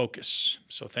focus.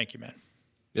 So thank you, man.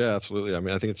 Yeah, absolutely. I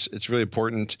mean, I think it's really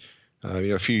important.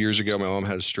 A few years ago, my mom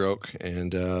had a stroke,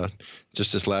 and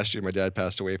just this last year, my dad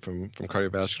passed away from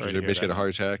cardiovascular. Basically, had a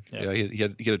heart attack. Yeah, he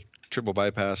had a triple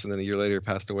bypass, and then a year later,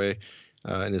 passed away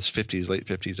in his 50s, late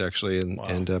 50s actually. And Wow.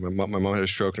 and my mom had a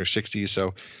stroke in her 60s.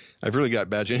 So I've really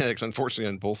got bad genetics, unfortunately,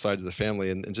 on both sides of the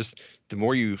family. And just the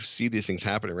more you see these things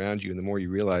happen around you, and the more you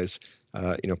realize,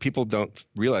 people don't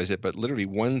realize it, but literally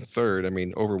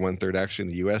 1/3, over 1/3 actually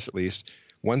in the U.S. at least,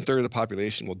 1/3 of the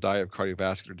population will die of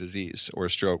cardiovascular disease or a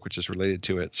stroke, which is related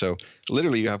to it. So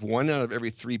literally you have 1 out of every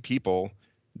 3 people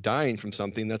dying from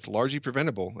something that's largely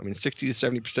preventable. 60 to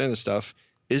 70% of the stuff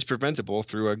is preventable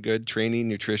through a good training,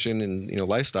 nutrition, and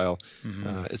lifestyle.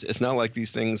 Mm-hmm. It's not like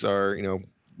these things are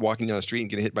walking down the street and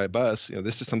getting hit by a bus.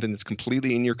 This is something that's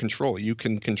completely in your control. You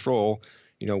can control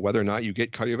whether or not you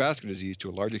get cardiovascular disease to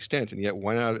a large extent, and yet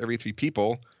 1 out of every 3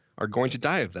 people are going to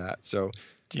die of that. So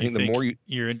do you think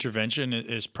your intervention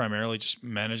is primarily just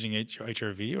managing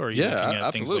HRV, or are you looking at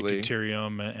absolutely. things like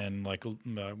deuterium and like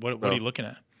what are you looking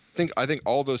at? I think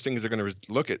all those things are going to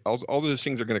look at all those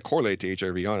things are going to correlate to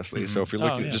HRV, honestly. Mm-hmm. So if you're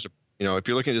looking at just if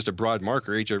you're looking at just a broad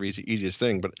marker, HRV is the easiest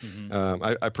thing. But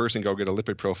I personally go get a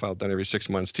lipid profile done every 6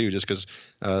 months too, just because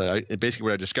basically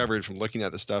what I discovered from looking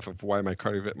at the stuff of why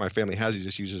my family has these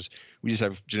issues is we just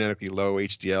have genetically low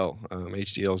HDL.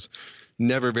 HDL's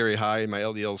never very high, and my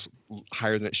LDL's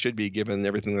higher than it should be, given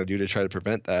everything that I do to try to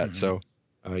prevent that. Mm-hmm. So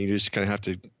you just kind of have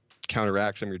to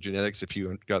counteract some of your genetics if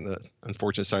you got on the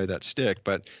unfortunate side of that stick.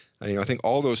 But I think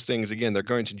all those things, again, they're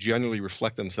going to generally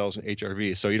reflect themselves in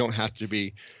HRV. So you don't have to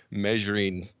be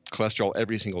measuring cholesterol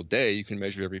every single day. You can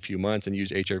measure every few months and use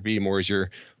HRV more as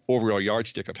your overall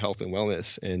yardstick of health and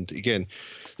wellness. And again,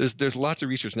 there's lots of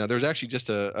research now. There's actually just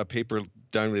a paper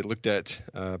done that looked at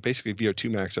basically VO2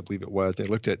 max, I believe it was. They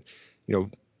looked at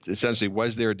essentially,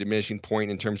 was there a diminishing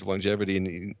point in terms of longevity?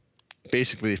 And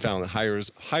basically they found that higher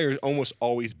is almost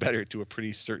always better to a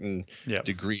pretty certain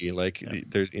degree. Like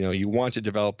there's, you want to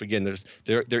develop, again,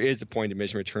 there is a point of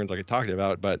diminishing returns like I talked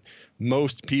about, but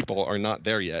most people are not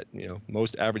there yet.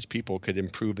 Most average people could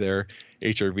improve their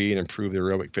HRV and improve their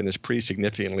aerobic fitness pretty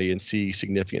significantly and see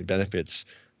significant benefits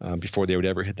before they would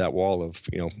ever hit that wall of,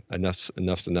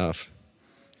 enough's enough.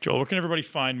 Joel, where can everybody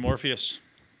find Morpheus?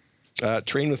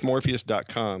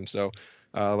 Trainwithmorpheus.com. So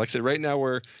like I said, right now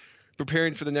we're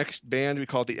preparing for the next band. We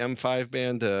call it the M5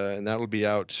 band, and that'll be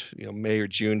out May or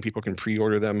June. People can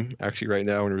pre-order them actually right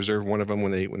now and reserve one of them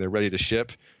when they're ready to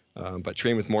ship. But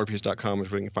trainwithmorpheus.com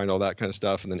is where you can find all that kind of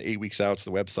stuff. And then 8 weeks out is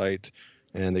the website,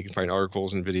 and they can find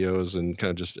articles and videos and kind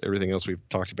of just everything else we've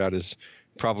talked about is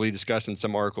probably discussed in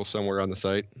some article somewhere on the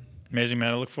site. Amazing,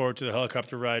 man. I look forward to the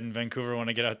helicopter ride in Vancouver when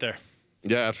I get out there.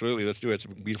 Yeah, absolutely. Let's do it. It's a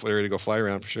beautiful area to go fly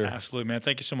around for sure. Absolutely, man.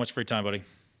 Thank you so much for your time, buddy.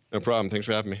 No problem. Thanks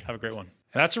for having me. Have a great one.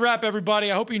 And that's a wrap,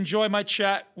 everybody. I hope you enjoyed my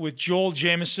chat with Joel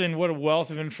Jamieson. What a wealth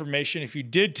of information. If you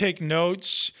did take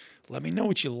notes, let me know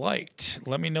what you liked.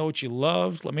 Let me know what you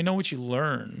loved. Let me know what you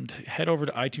learned. Head over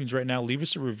to iTunes right now. Leave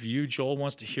us a review. Joel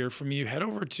wants to hear from you. Head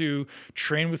over to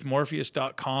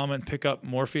trainwithmorpheus.com and pick up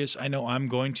Morpheus. I know I'm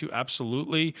going to,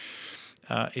 absolutely.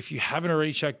 If you haven't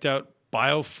already checked out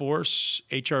Bioforce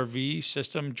HRV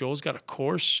system, Joel's got a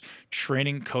course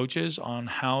training coaches on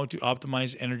how to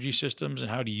optimize energy systems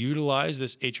and how to utilize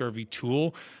this HRV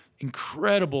tool.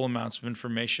 Incredible amounts of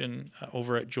information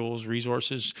over at Joel's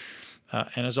resources.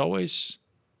 And as always,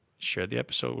 share the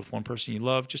episode with one person you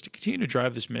love just to continue to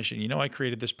drive this mission. I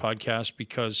created this podcast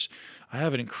because I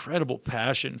have an incredible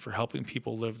passion for helping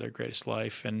people live their greatest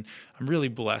life. And I'm really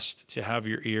blessed to have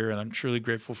your ear, and I'm truly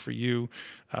grateful for you.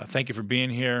 Thank you for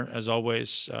being here. As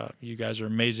always, you guys are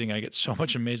amazing. I get so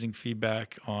much amazing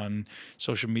feedback on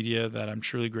social media that I'm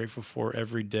truly grateful for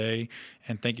every day.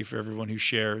 And thank you for everyone who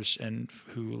shares and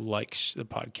who likes the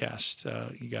podcast.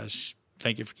 You guys,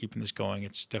 thank you for keeping this going.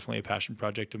 It's definitely a passion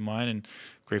project of mine, and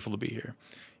grateful to be here.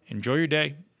 Enjoy your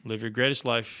day. Live your greatest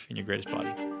life in your greatest body.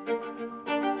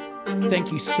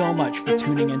 Thank you so much for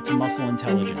tuning in to Muscle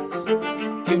Intelligence.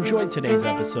 If you enjoyed today's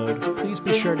episode, please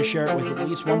be sure to share it with at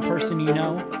least one person you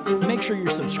know. Make sure you're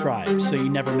subscribed so you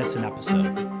never miss an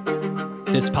episode.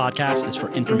 This podcast is for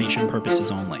information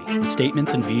purposes only. The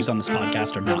statements and views on this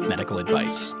podcast are not medical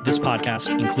advice. This podcast,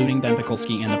 including Ben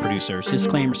Pekulski and the producers,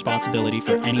 disclaim responsibility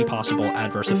for any possible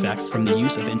adverse effects from the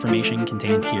use of information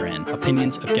contained herein.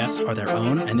 Opinions of guests are their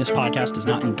own, and this podcast does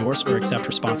not endorse or accept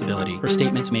responsibility for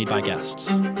statements made by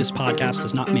guests. This podcast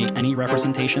does not make any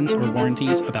representations or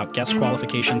warranties about guest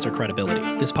qualifications or credibility.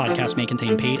 This podcast may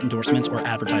contain paid endorsements or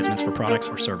advertisements for products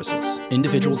or services.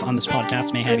 Individuals on this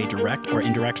podcast may have a direct or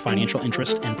indirect financial interest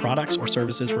in products or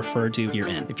services referred to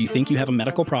herein. If you think you have a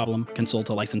medical problem, consult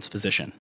a licensed physician.